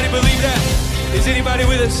anybody believe that? Is anybody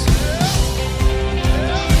with us?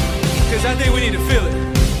 Because I think we need to feel it.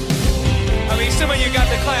 I mean, some of you got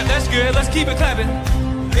the clap. That's good. Let's keep it clapping.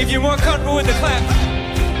 If you're more comfortable with the clap.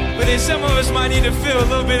 But then some of us might need to feel a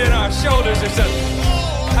little bit in our shoulders or something.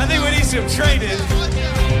 I think we need some training.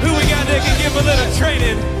 Who we got that can give a little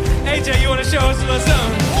training? AJ, you want to show us a little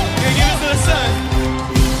something? You gonna give us a little something?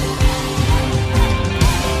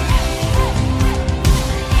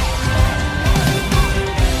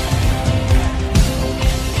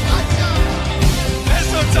 That's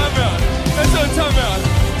what I'm talking about. That's what I'm talking about.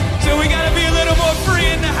 So we gotta be a little more free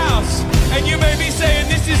in the house. And you may be saying,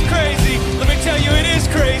 this is crazy. Let me tell you, it is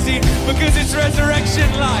crazy because it's resurrection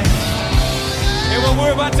life. And what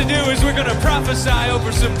we're about to do is we're gonna prophesy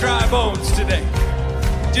over some dry bones today.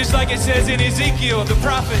 Just like it says in Ezekiel, the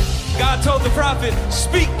prophet, God told the prophet,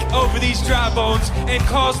 speak over these dry bones and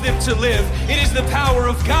cause them to live. It is the power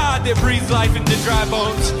of God that breathes life into dry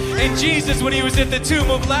bones. And Jesus, when he was at the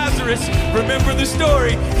tomb of Lazarus, remember the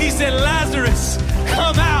story, he said, Lazarus,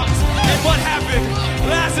 come out. And what happened?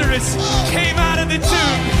 Lazarus came out of the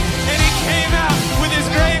tomb, and he came out with his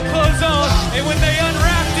grave clothes on, and when they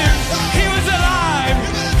unwrapped him, he was alive,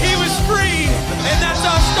 he was free, and that's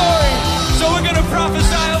our story. So we're gonna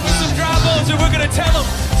prophesy over some dry bones, and we're gonna tell them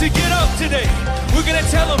to get up today. We're gonna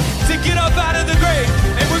tell them to get up out of the grave,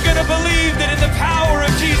 and we're gonna believe that in the power of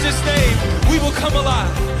Jesus' name, we will come alive.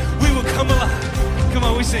 We will come alive. Come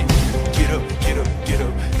on, we sing. Get up, get up, get up,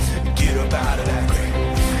 get up out of that grave.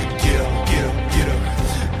 Get up, get up, get up,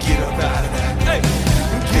 get up out of that. Hey,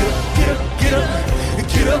 get up, get up, get up,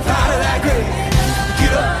 get up out of that grave.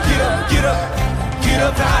 Get up, get up, get up, get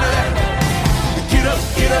up out of that. Get up,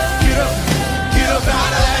 get up, get up, get up out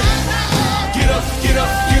of that. Get up, get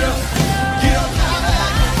up, get up, get up out of that. Get up,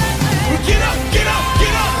 get up, get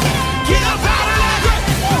up, get up out of that grave.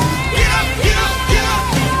 Get up, get up, get up, get up out of that. Get up, get up, get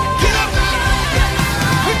up,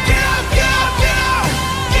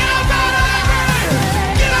 get up out of that grave.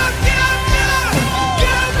 Get up, get up, get up,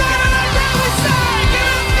 get up out of that grave. We say, get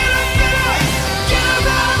up, get up, get up, get up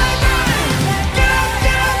out of that grave. Get up,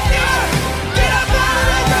 get up, get up, get up out of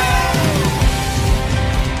that grave.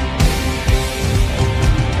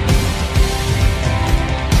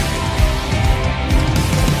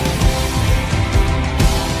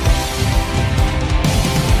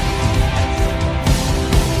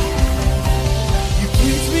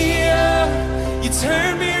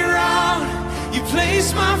 Turn me around, you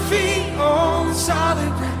place my feet on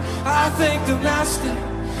solid ground. I thank the Master,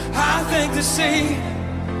 I thank the Savior,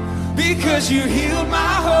 because you healed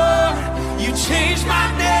my heart, you changed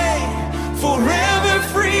my name, forever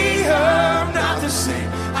free. I'm not the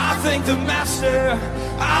same. I thank the Master,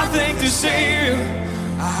 I thank the Savior,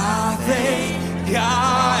 I thank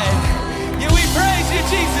God. Yeah, we praise you,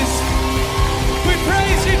 Jesus. We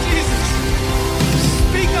praise you, Jesus.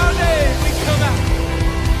 Speak our name, we come out.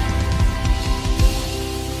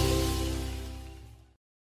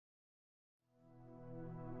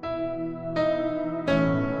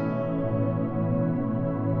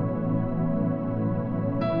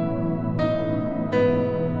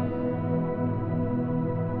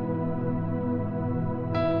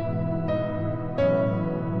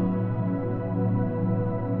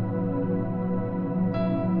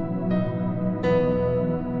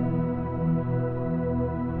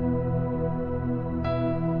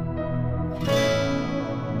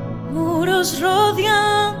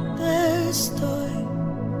 Rodeante estoy.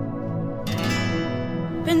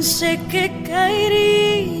 Pensé que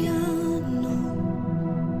caería, no,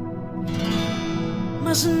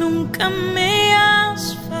 mas nunca me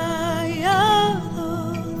has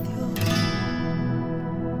fallado, Dios.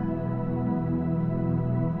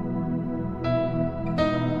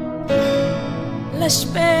 La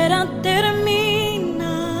espera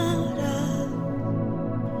terminará.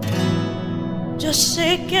 Yo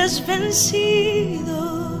sé que has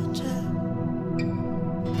vencido ya.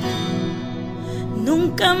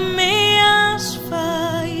 Nunca me has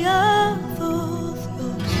fallado,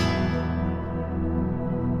 Dios.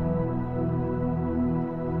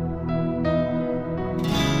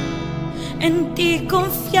 En ti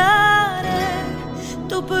confiaré.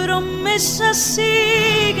 tu promesa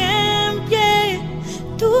sigue en pie,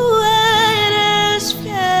 tú eres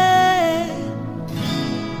fiel.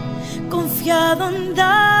 Confiado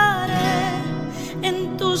andaré,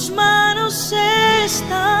 en tus manos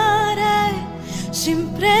estaré,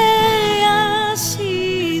 siempre has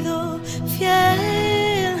sido fiel.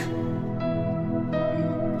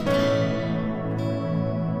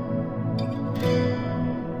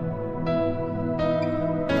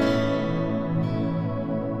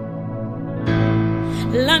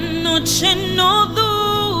 La noche no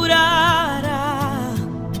durará,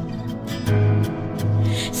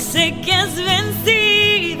 sé que has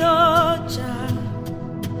vencido ya.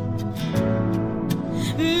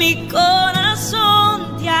 Mi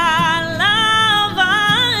corazón te alabará.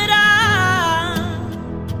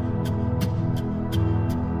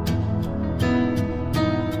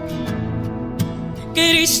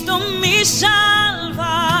 Cristo mi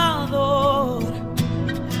Salvador,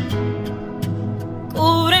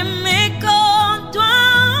 cúbreme con tu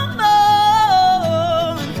amor.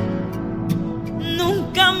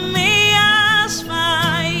 Nunca me has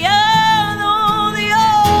fallado,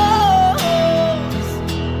 Dios.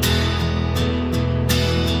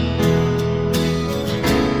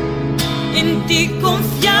 En ti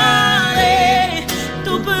confiaré,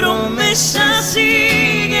 tu promesa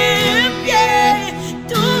sigue en pie,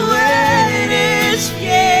 tú eres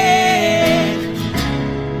fiel.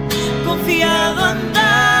 Confiado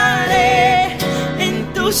andaré, en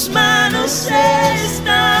tus manos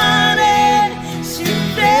estaré,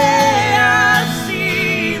 siempre has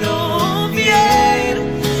sido fiel.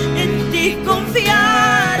 En ti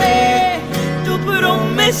confiaré, tu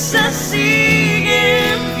promesa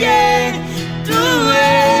sigue en pie, tú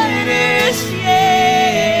eres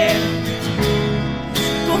fiel.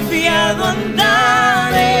 Confiado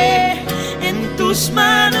andaré, en tus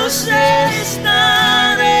manos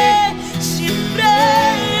estaré, siempre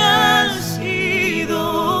has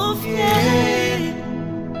sido fiel.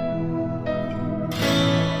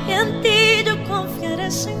 Y en ti yo confiaré,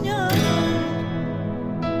 Señor.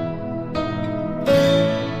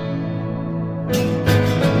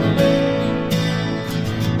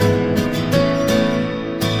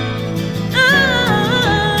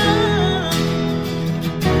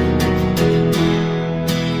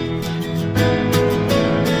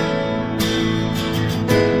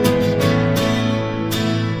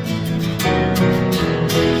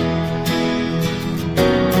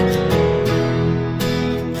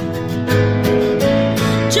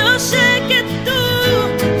 Yo sé que tú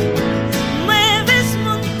mueves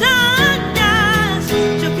montañas,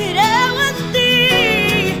 yo creo en ti.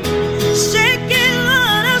 Sé que lo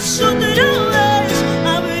harás otra vez,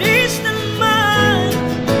 abriste el mar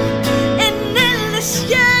en el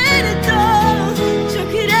desierto. Yo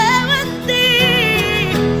creo en ti,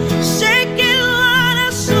 sé que lo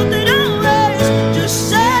harás otra vez. Yo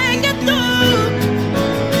sé que tú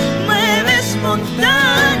mueves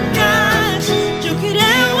montañas, yo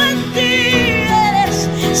creo en ti,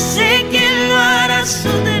 sé que lo harás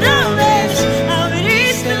otra vez.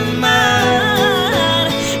 Abriste el mar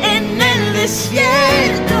en el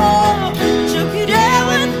desierto, yo creo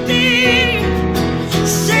en ti,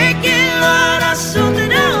 sé que lo harás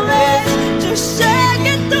otra vez. Yo sé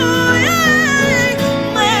que tú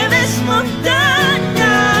mueves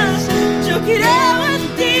montañas, yo creo en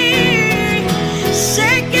ti,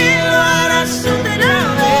 sé que lo harás otra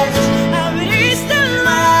vez. Abriste el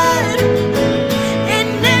mar en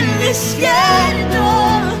el desierto,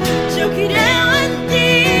 yo creo en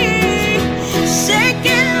ti, sé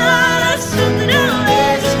que lo harás otra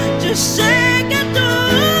vez. Yo sé que tú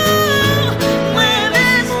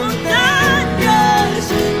mueves montañas,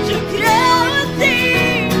 yo creo en ti,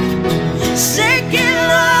 sé que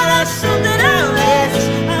lo harás otra vez.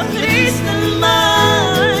 Abriste el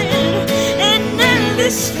mar en el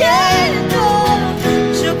desierto,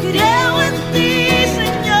 yo creo en ti,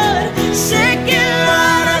 Señor, sé que lo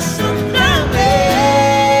harás otra vez,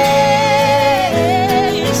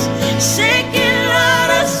 sé que lo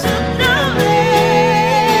harás otra vez,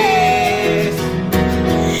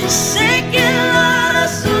 sé que lo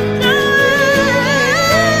harás otra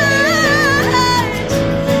vez,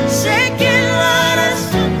 sé que lo harás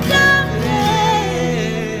otra vez.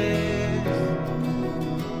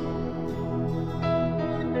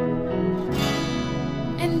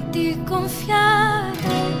 En ti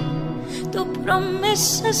confiaré, tu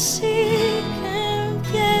promesa sigue en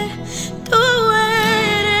pie, tú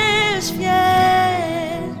eres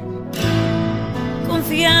fiel.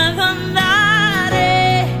 Confiado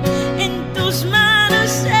andaré, en tus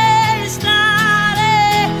manos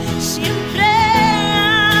estaré, siempre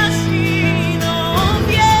has sido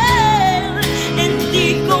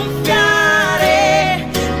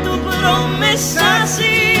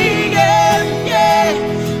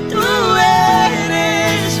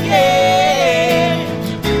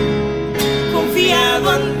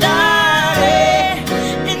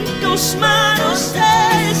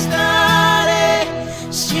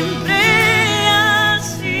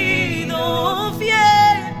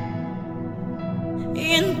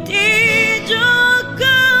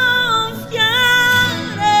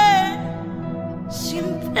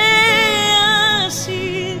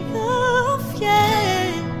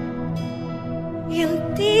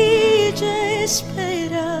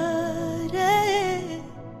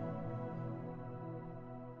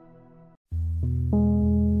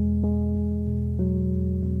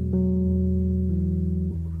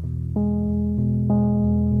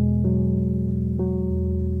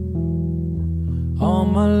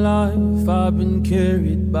I've been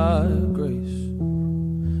carried by grace.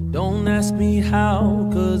 Don't ask me how,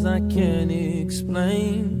 'cause I can't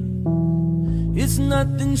explain. It's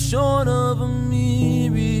nothing short of a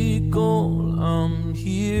miracle. I'm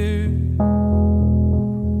here.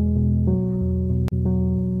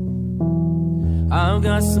 I've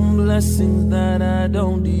got some blessings that I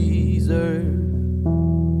don't deserve.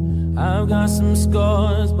 I've got some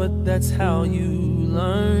scars, but that's how you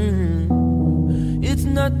learn. It's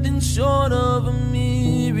nothing short of a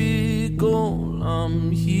miracle.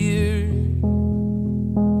 I'm here.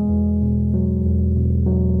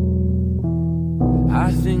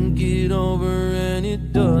 I think it over and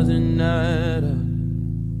it doesn't matter.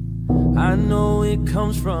 I know it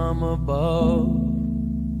comes from above.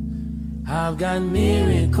 I've got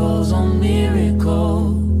miracles on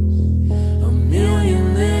miracles, a million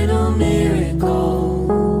little miracles.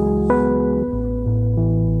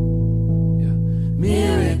 Yeah.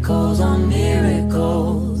 Miracles on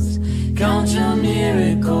miracles, count your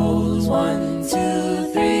miracles. 1, 2,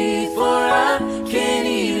 3, 4, I can't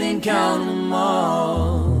even count them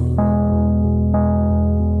all.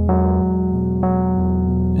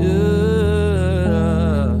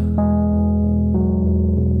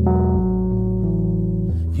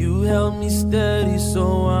 Steady so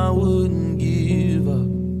I wouldn't give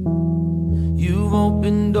up. You've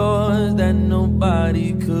opened doors that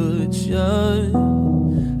nobody could shut.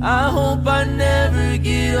 I hope I never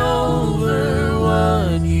get over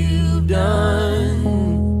what you've done.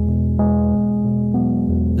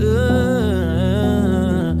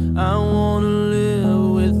 I wanna live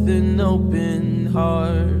with an open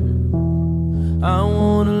heart. I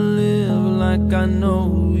wanna live like I know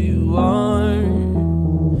you are.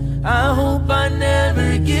 I hope I never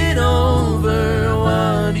get over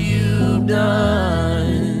what you've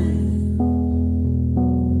done.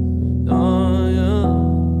 Oh,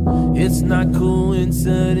 yeah. It's not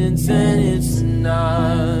coincidence and it's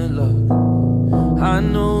not luck. I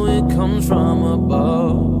know it comes from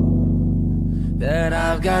above. That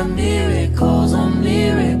I've got miracles on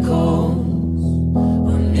miracles,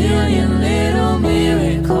 a million little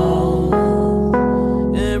miracles.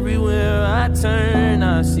 Everywhere I turn,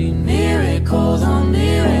 I see miracles on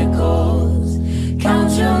miracles.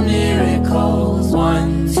 Count your miracles.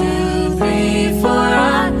 1, 2, 3, 4.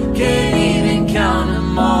 I can't even count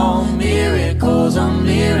them all. Miracles on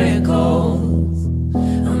miracles,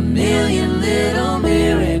 a million little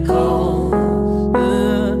miracles.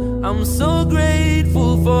 I'm so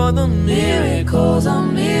grateful for the miracles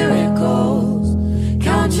on miracles.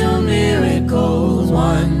 Count your miracles.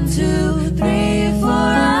 1, 2, 3, 4.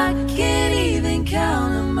 I can't even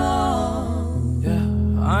count them all. Yeah,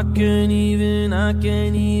 I can't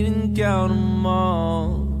even count them all.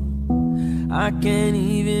 I can't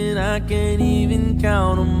even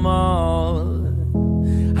count them all.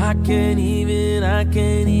 I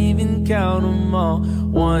can't even count them all.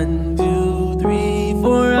 1, 2, 3,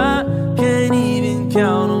 4. I can't even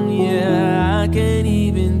count them. Yeah, I can't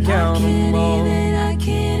even count them all. I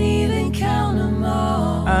can't even count them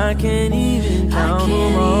all. I can't even count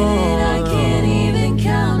them all. I can't even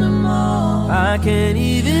count them all. I can't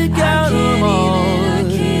even count them all. I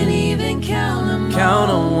can't even count them all. Count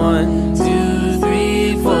them. 1, 2,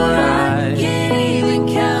 3, 4. I can't even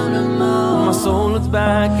count them all. My soul looks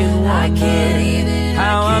back and wonders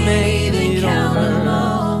how I made it over.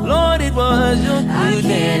 Lord, it was your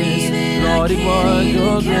goodness. Lord, it was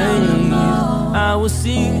your grace. I was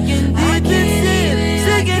sinking deep in sin,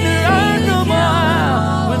 sinking to earth no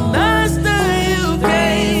more. When Master, you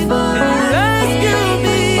came and rescued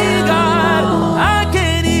me, God. I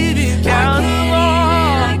can't even count them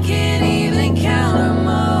all. I can't even count them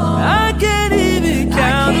all. I can't even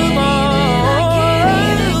count them all. I can't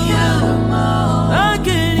even count them all. I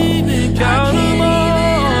can't even count them all.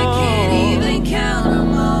 I can't even count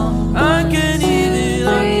them all. I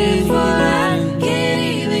can't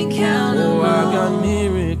even count them all. I got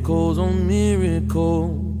miracles on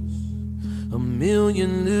miracles, a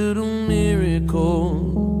million little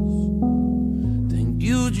miracles. Thank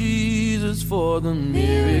you, Jesus, for the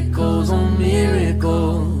miracles on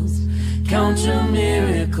miracles. Count your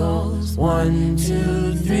miracles. 1,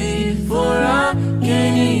 2, 3, 4. I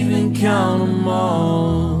can't even count them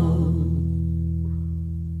all.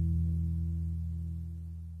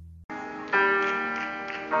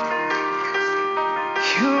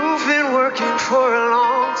 You've been working for a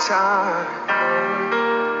long time.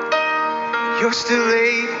 You're still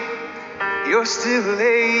able. You're still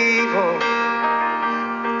able.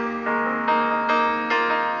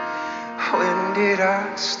 When did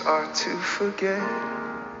I start to forget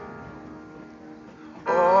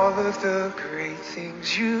all the of the great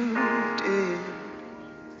things you did.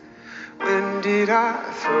 When did I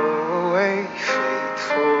throw away faith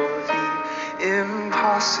for the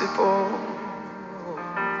impossible?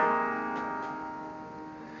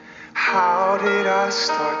 How did I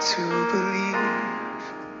start to believe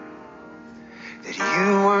that you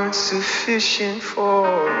weren't sufficient for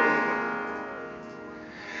me?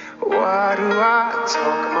 Why do I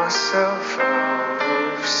talk myself out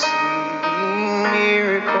of seeing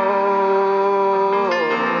miracles?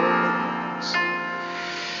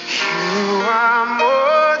 You are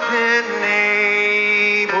more than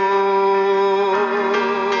able.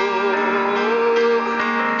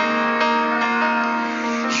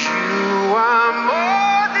 You are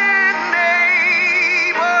more than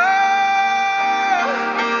able.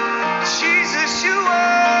 Jesus, you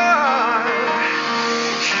are.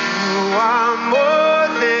 You are more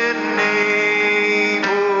than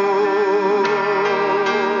able.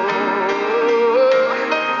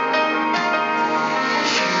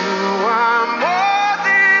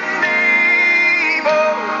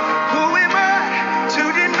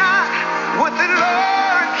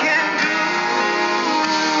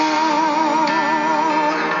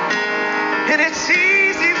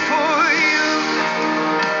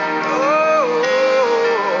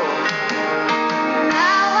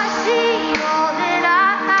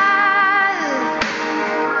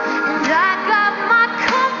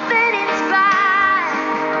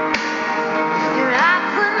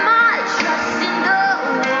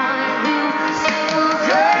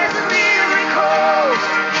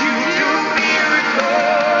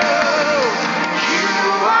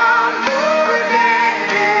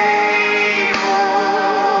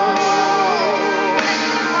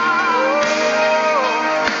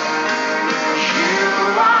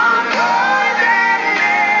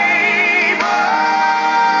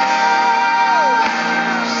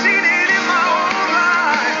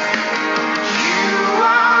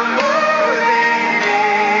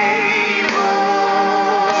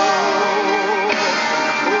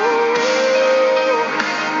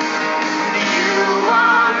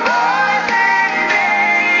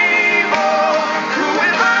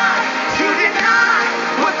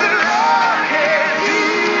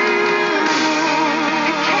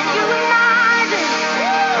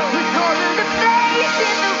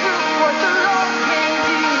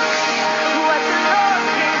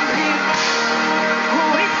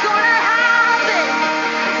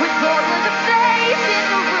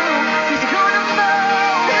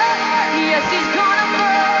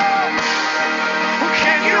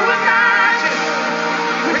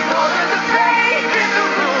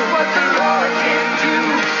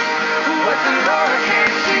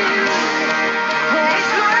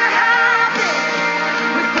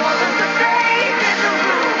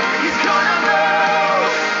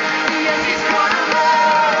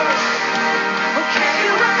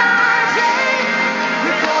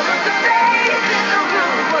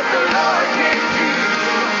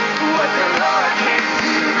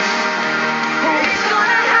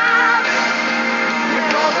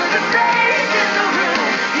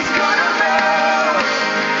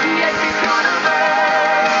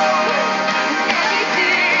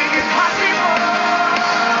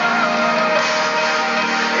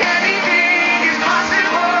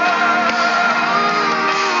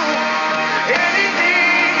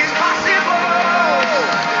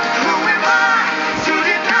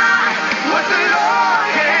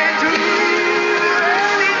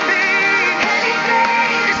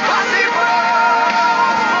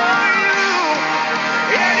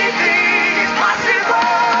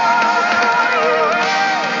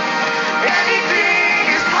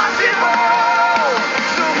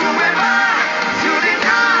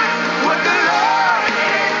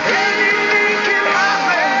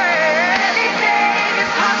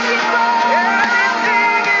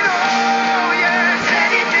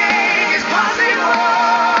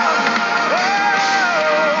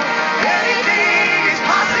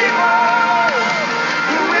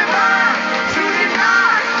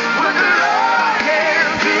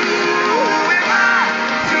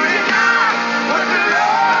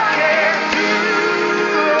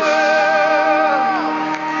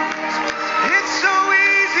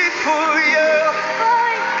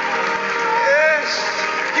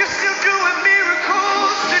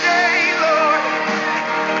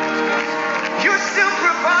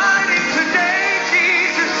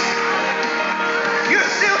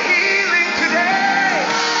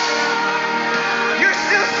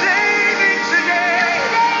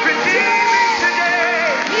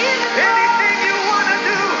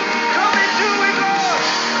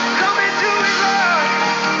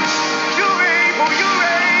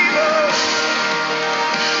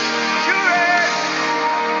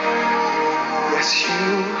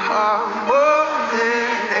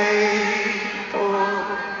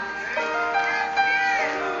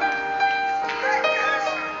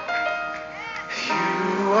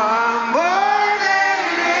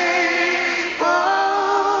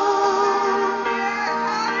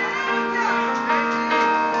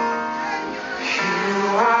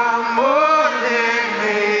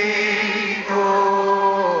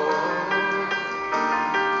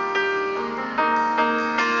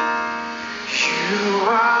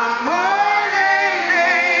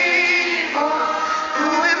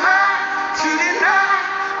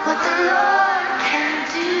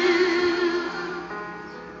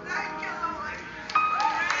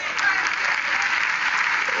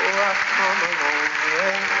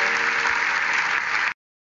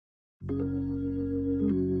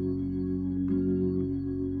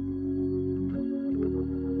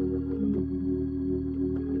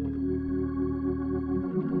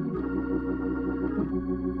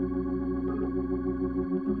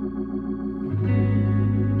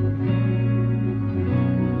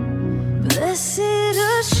 Blessed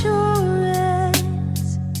assurance,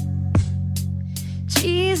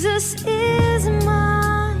 Jesus is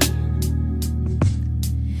mine.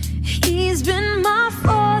 He's been my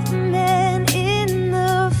fourth man in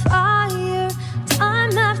the fire,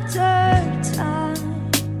 time after time.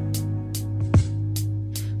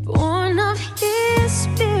 Born of His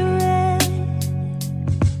Spirit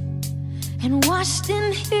and washed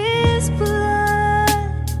in His blood.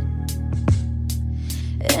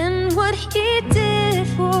 What He did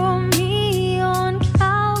for me on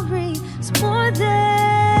Calvary is more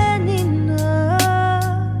than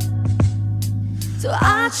enough. So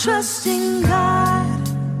I trust in God,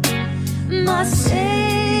 my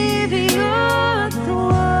Savior, the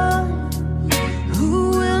one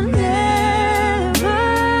who will never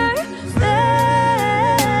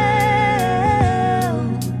fail.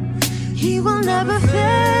 He will never fail.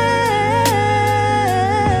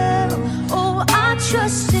 Oh, I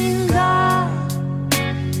trust in God,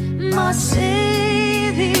 my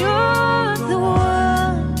Savior, the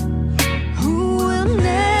one who will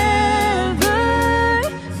never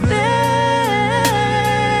fail.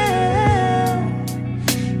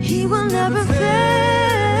 He will never fail.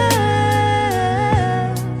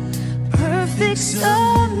 Perfect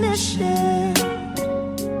submission,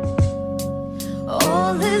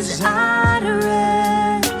 all is at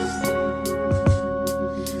rest,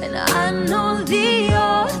 and I know the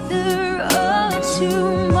author of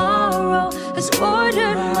tomorrow has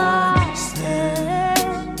ordered my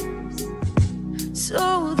steps.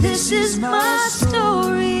 So this is my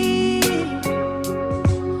story,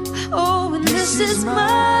 oh, and this is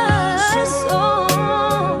my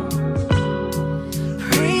song,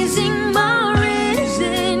 praising my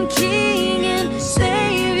risen King and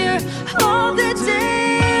Savior all the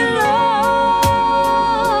day long.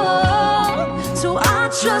 So I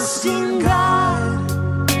trust in God,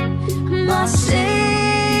 my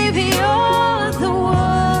Savior, the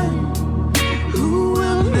one who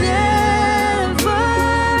will never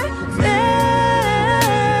fail.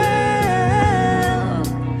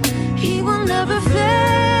 He will never fail.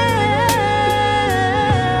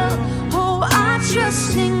 Oh, I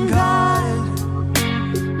trust in God,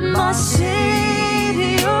 my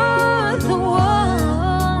Savior, the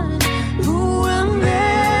one who will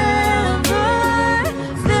never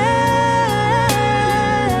fail.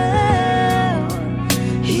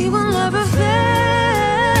 He will never fail.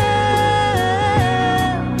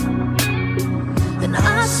 Then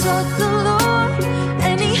I sought the Lord,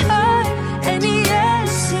 and He heard, and He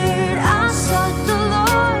answered. I sought the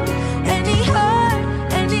Lord, and He heard,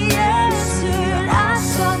 and He answered. I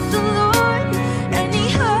sought the Lord, and He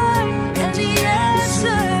heard, and He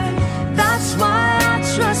answered. That's why I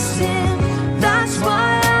trust Him. That's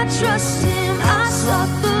why I trust Him. I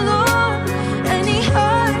sought the Lord, and He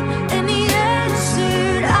heard, and He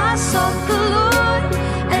answered. I sought the Lord,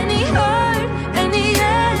 and He heard, and He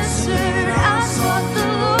answered. I sought the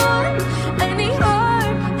Lord, and He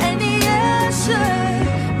heard, and He answered.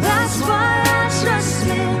 That's why I trust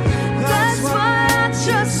Him. That's why I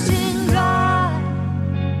trust in God,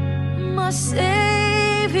 my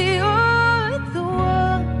Savior, the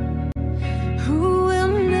one who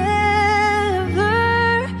will never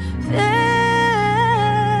fail.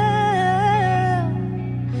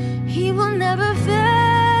 He will never fail.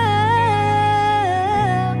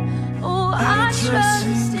 Oh, I trust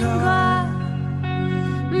in God,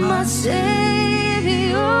 my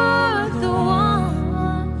Savior, the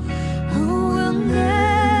one who will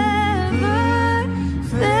never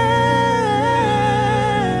fail.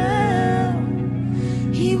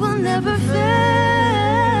 He will never fail.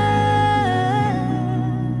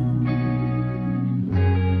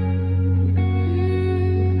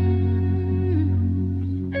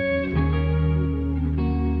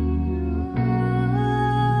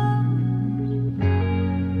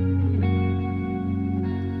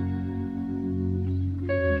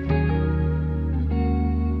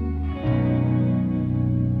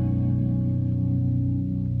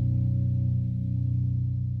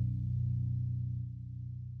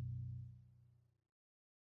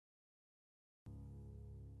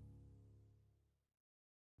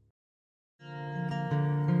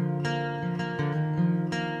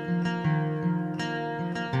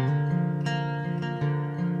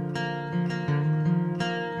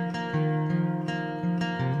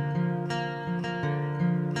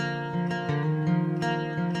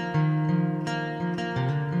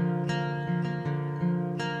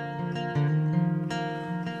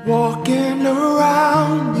 Walking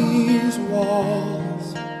around these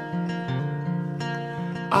walls,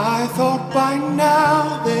 I thought by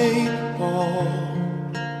now they'd fall,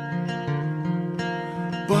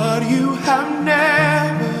 but you have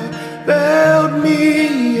never failed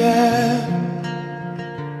me yet.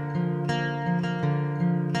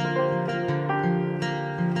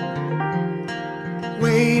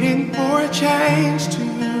 Waiting for a change to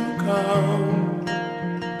come,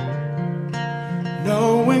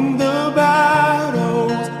 knowing the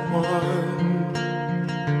battle's won.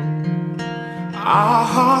 Our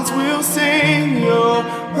hearts will sing your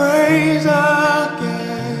praise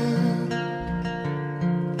again.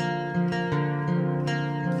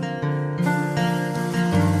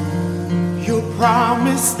 Your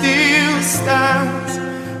promise still stands.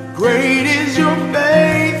 Great is your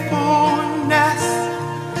faithfulness,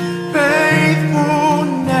 faithfulness.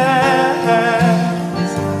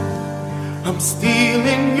 I'm still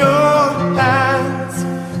in your hands.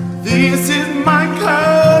 This is my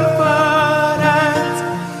confidence.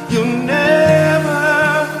 You'll never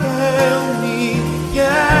fail me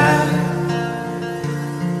yet.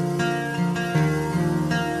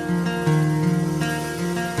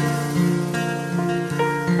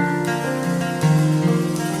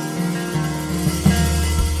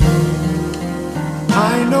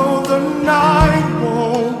 I know the night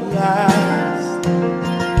won't last.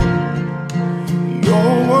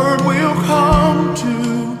 Your word will come to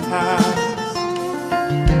pass,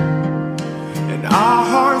 and our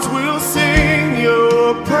hearts will sing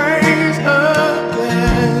your praise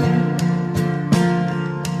again.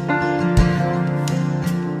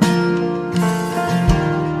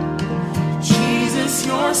 Jesus,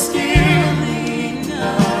 you're still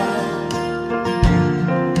enough.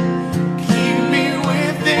 Keep me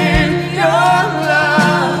within your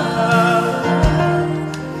love,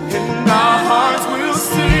 and our hearts will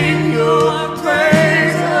sing your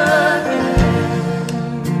praise again.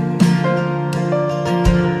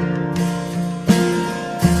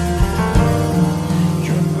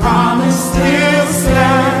 Your promise still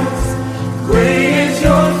stands. Great is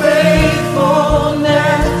your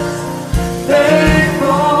faithfulness, faithfulness.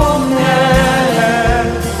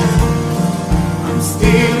 I'm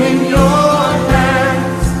still in your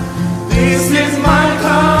hands. This is my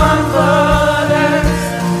confidence.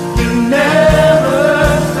 You never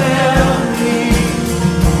fail me.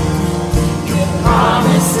 Your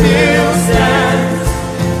promise still stands.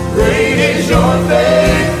 Great is your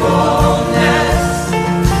faithfulness,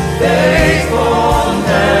 faithfulness.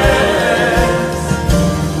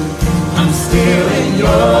 I'm still in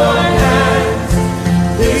your hands.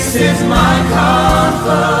 This is my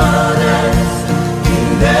confidence. You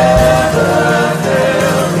never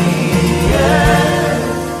fail me yet.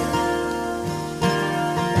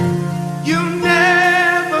 You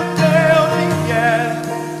never fail me yet.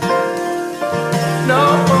 No.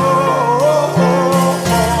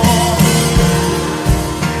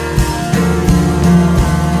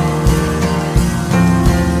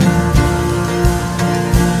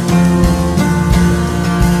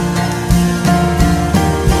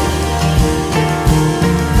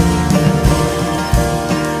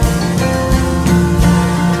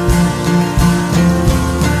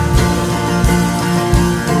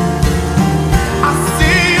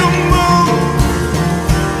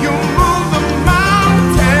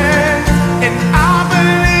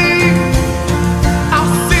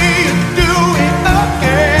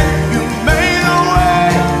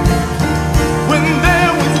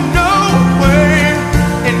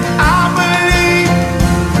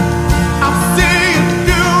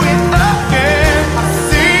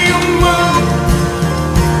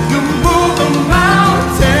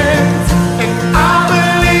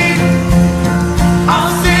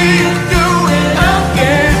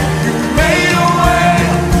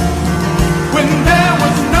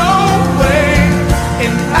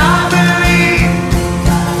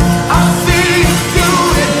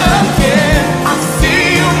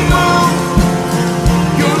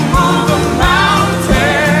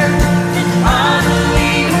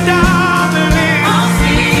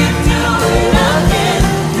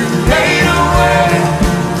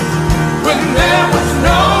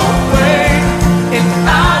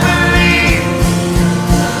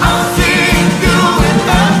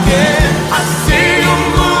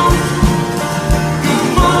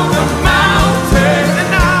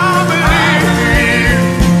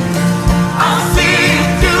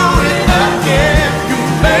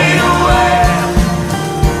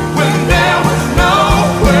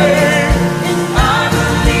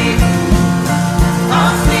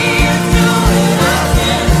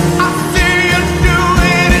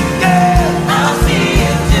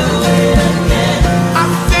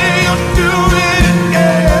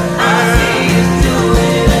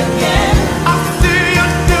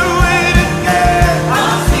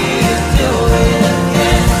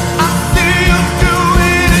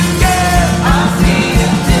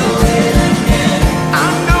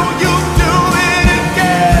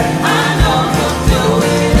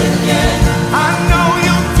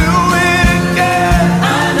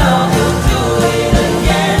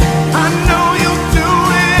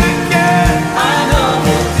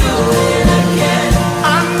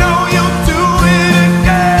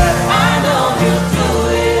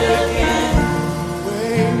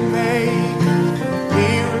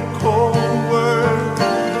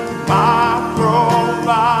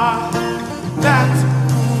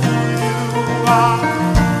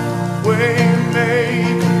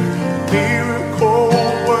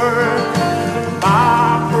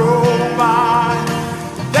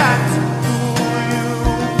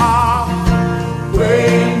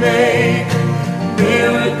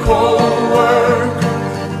 miracle work,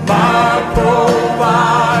 my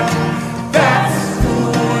provide. That's who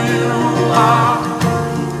you are.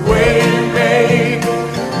 Way make,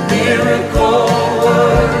 miracle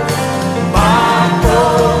work, my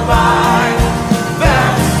provide.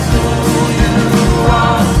 That's who you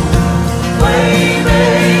are. Way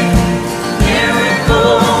make,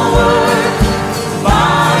 miracle work,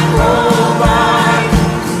 my provide.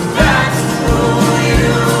 That's who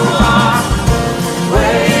you are.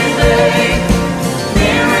 Way make,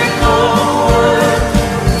 miracle work,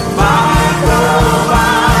 my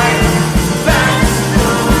provide. That's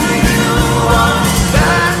who you are.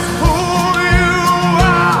 That's who you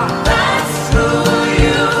are. That's who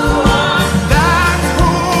you are. That's who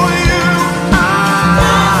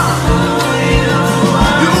you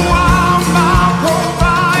are. You are my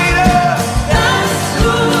provider. That's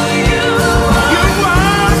who you are. You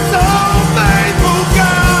are so faithful,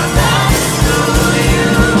 God. That's who you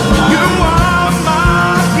are. You are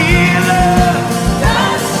my healer.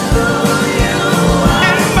 That's who you are.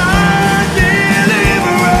 And my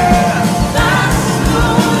deliverer. That's who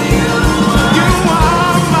you are. You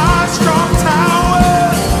are my strong tower.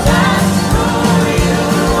 That's who you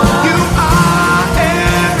are. You are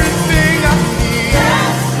everything I need.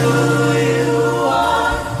 That's who you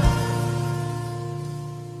are.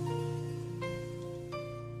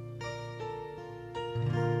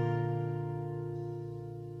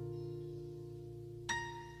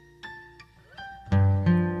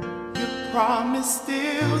 Your promise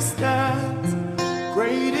still stands.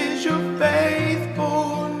 Great is your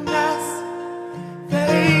faithfulness,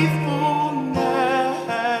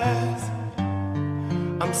 faithfulness.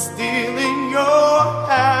 I'm still in your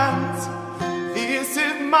hands. This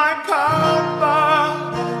is my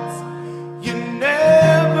confidence. You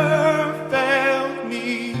never failed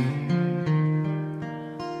me.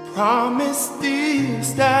 Promise still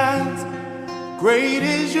stands. Great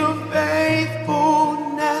is your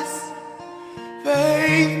faithfulness,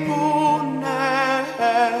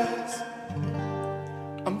 faithfulness.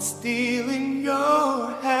 I'm still in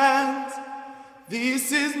your hands.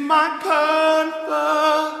 This is my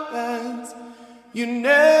confidence. You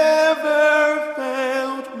never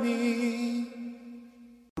failed me.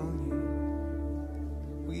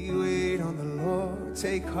 We wait on the Lord,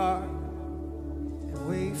 take heart and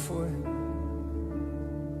wait for Him.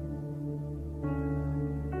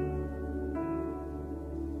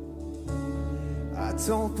 I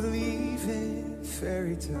don't believe in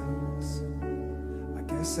fairy tales. I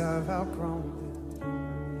guess I've outgrown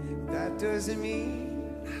them. That doesn't mean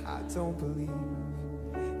I don't believe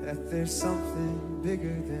that there's something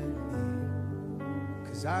bigger than me.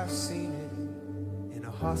 'Cause I've seen it in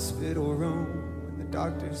a hospital room when the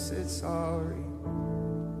doctor said sorry.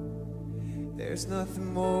 There's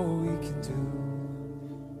nothing more we can do.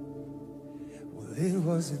 Well, it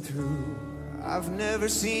wasn't through. I've never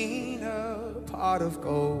seen a pot of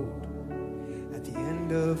gold at the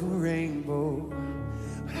end of a rainbow,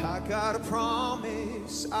 but I got a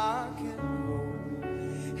promise I can hold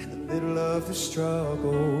in the middle of the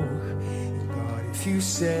struggle. And God, if you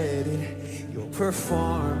said it, you'll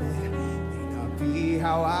perform it. May not be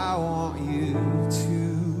how I want you to,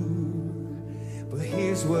 but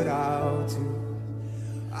here's what I'll do.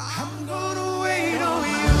 I'm gonna wait on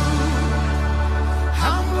you.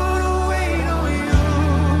 I'm gonna wait on you.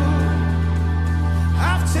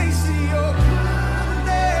 I've tasted your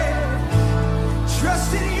goodness,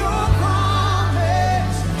 trust in your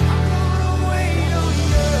promise. I'm gonna wait on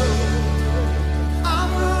you. I'm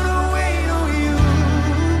gonna wait on you.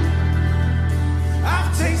 I've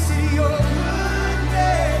tasted your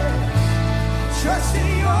goodness, trust in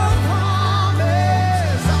your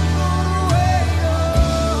promise. I'm gonna wait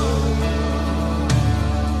on you.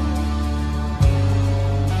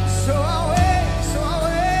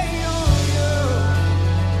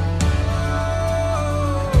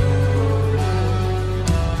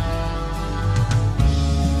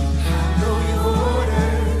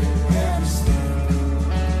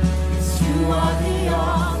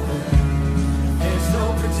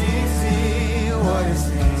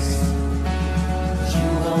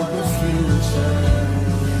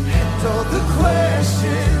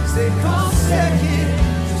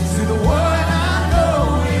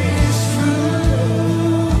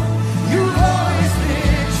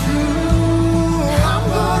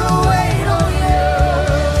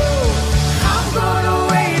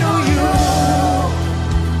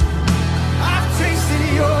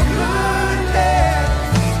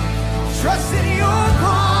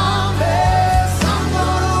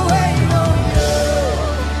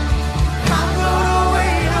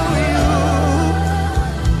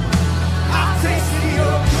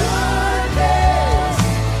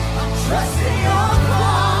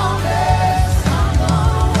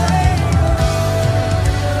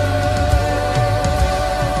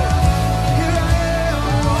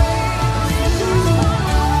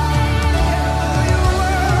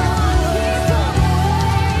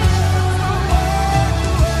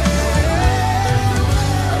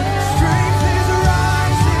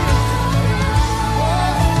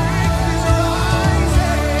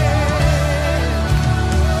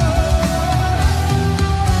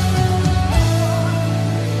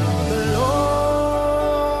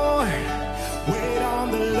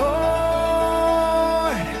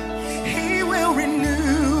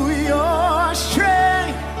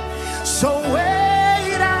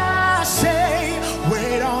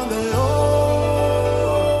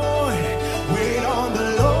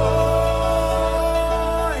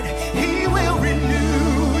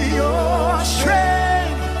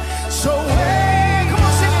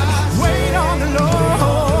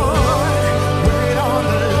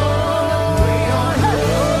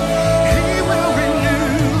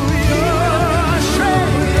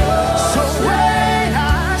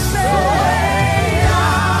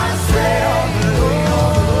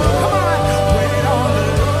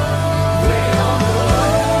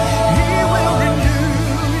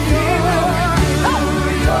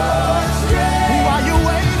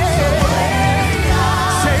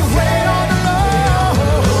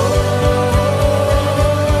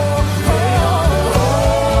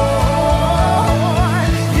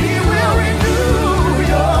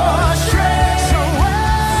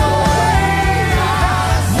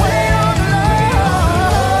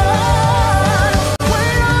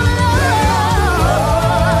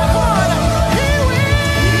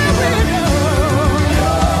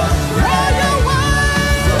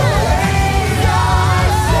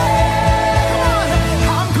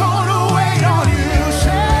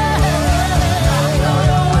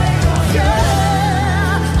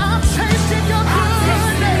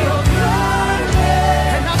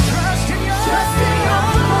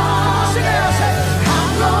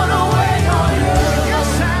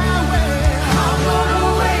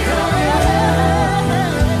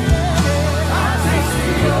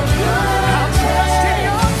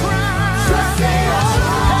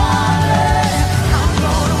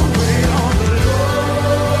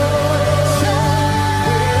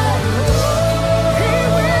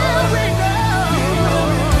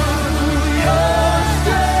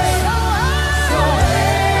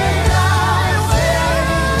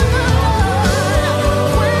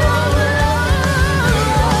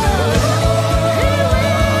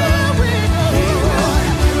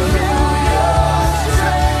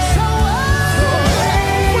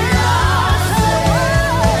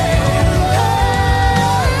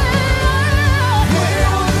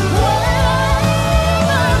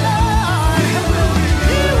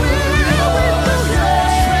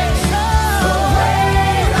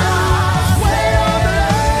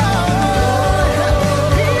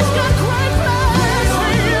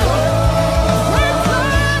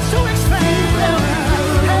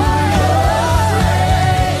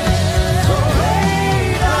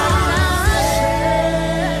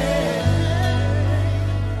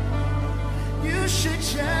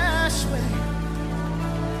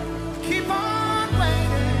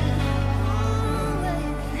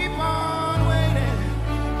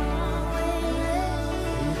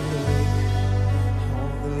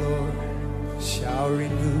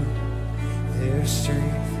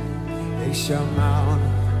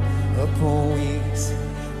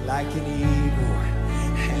 like an eagle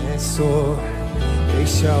and soar. They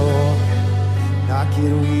shall walk, not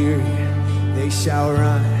get weary. They shall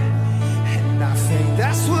run and not faint.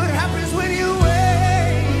 That's what happens when you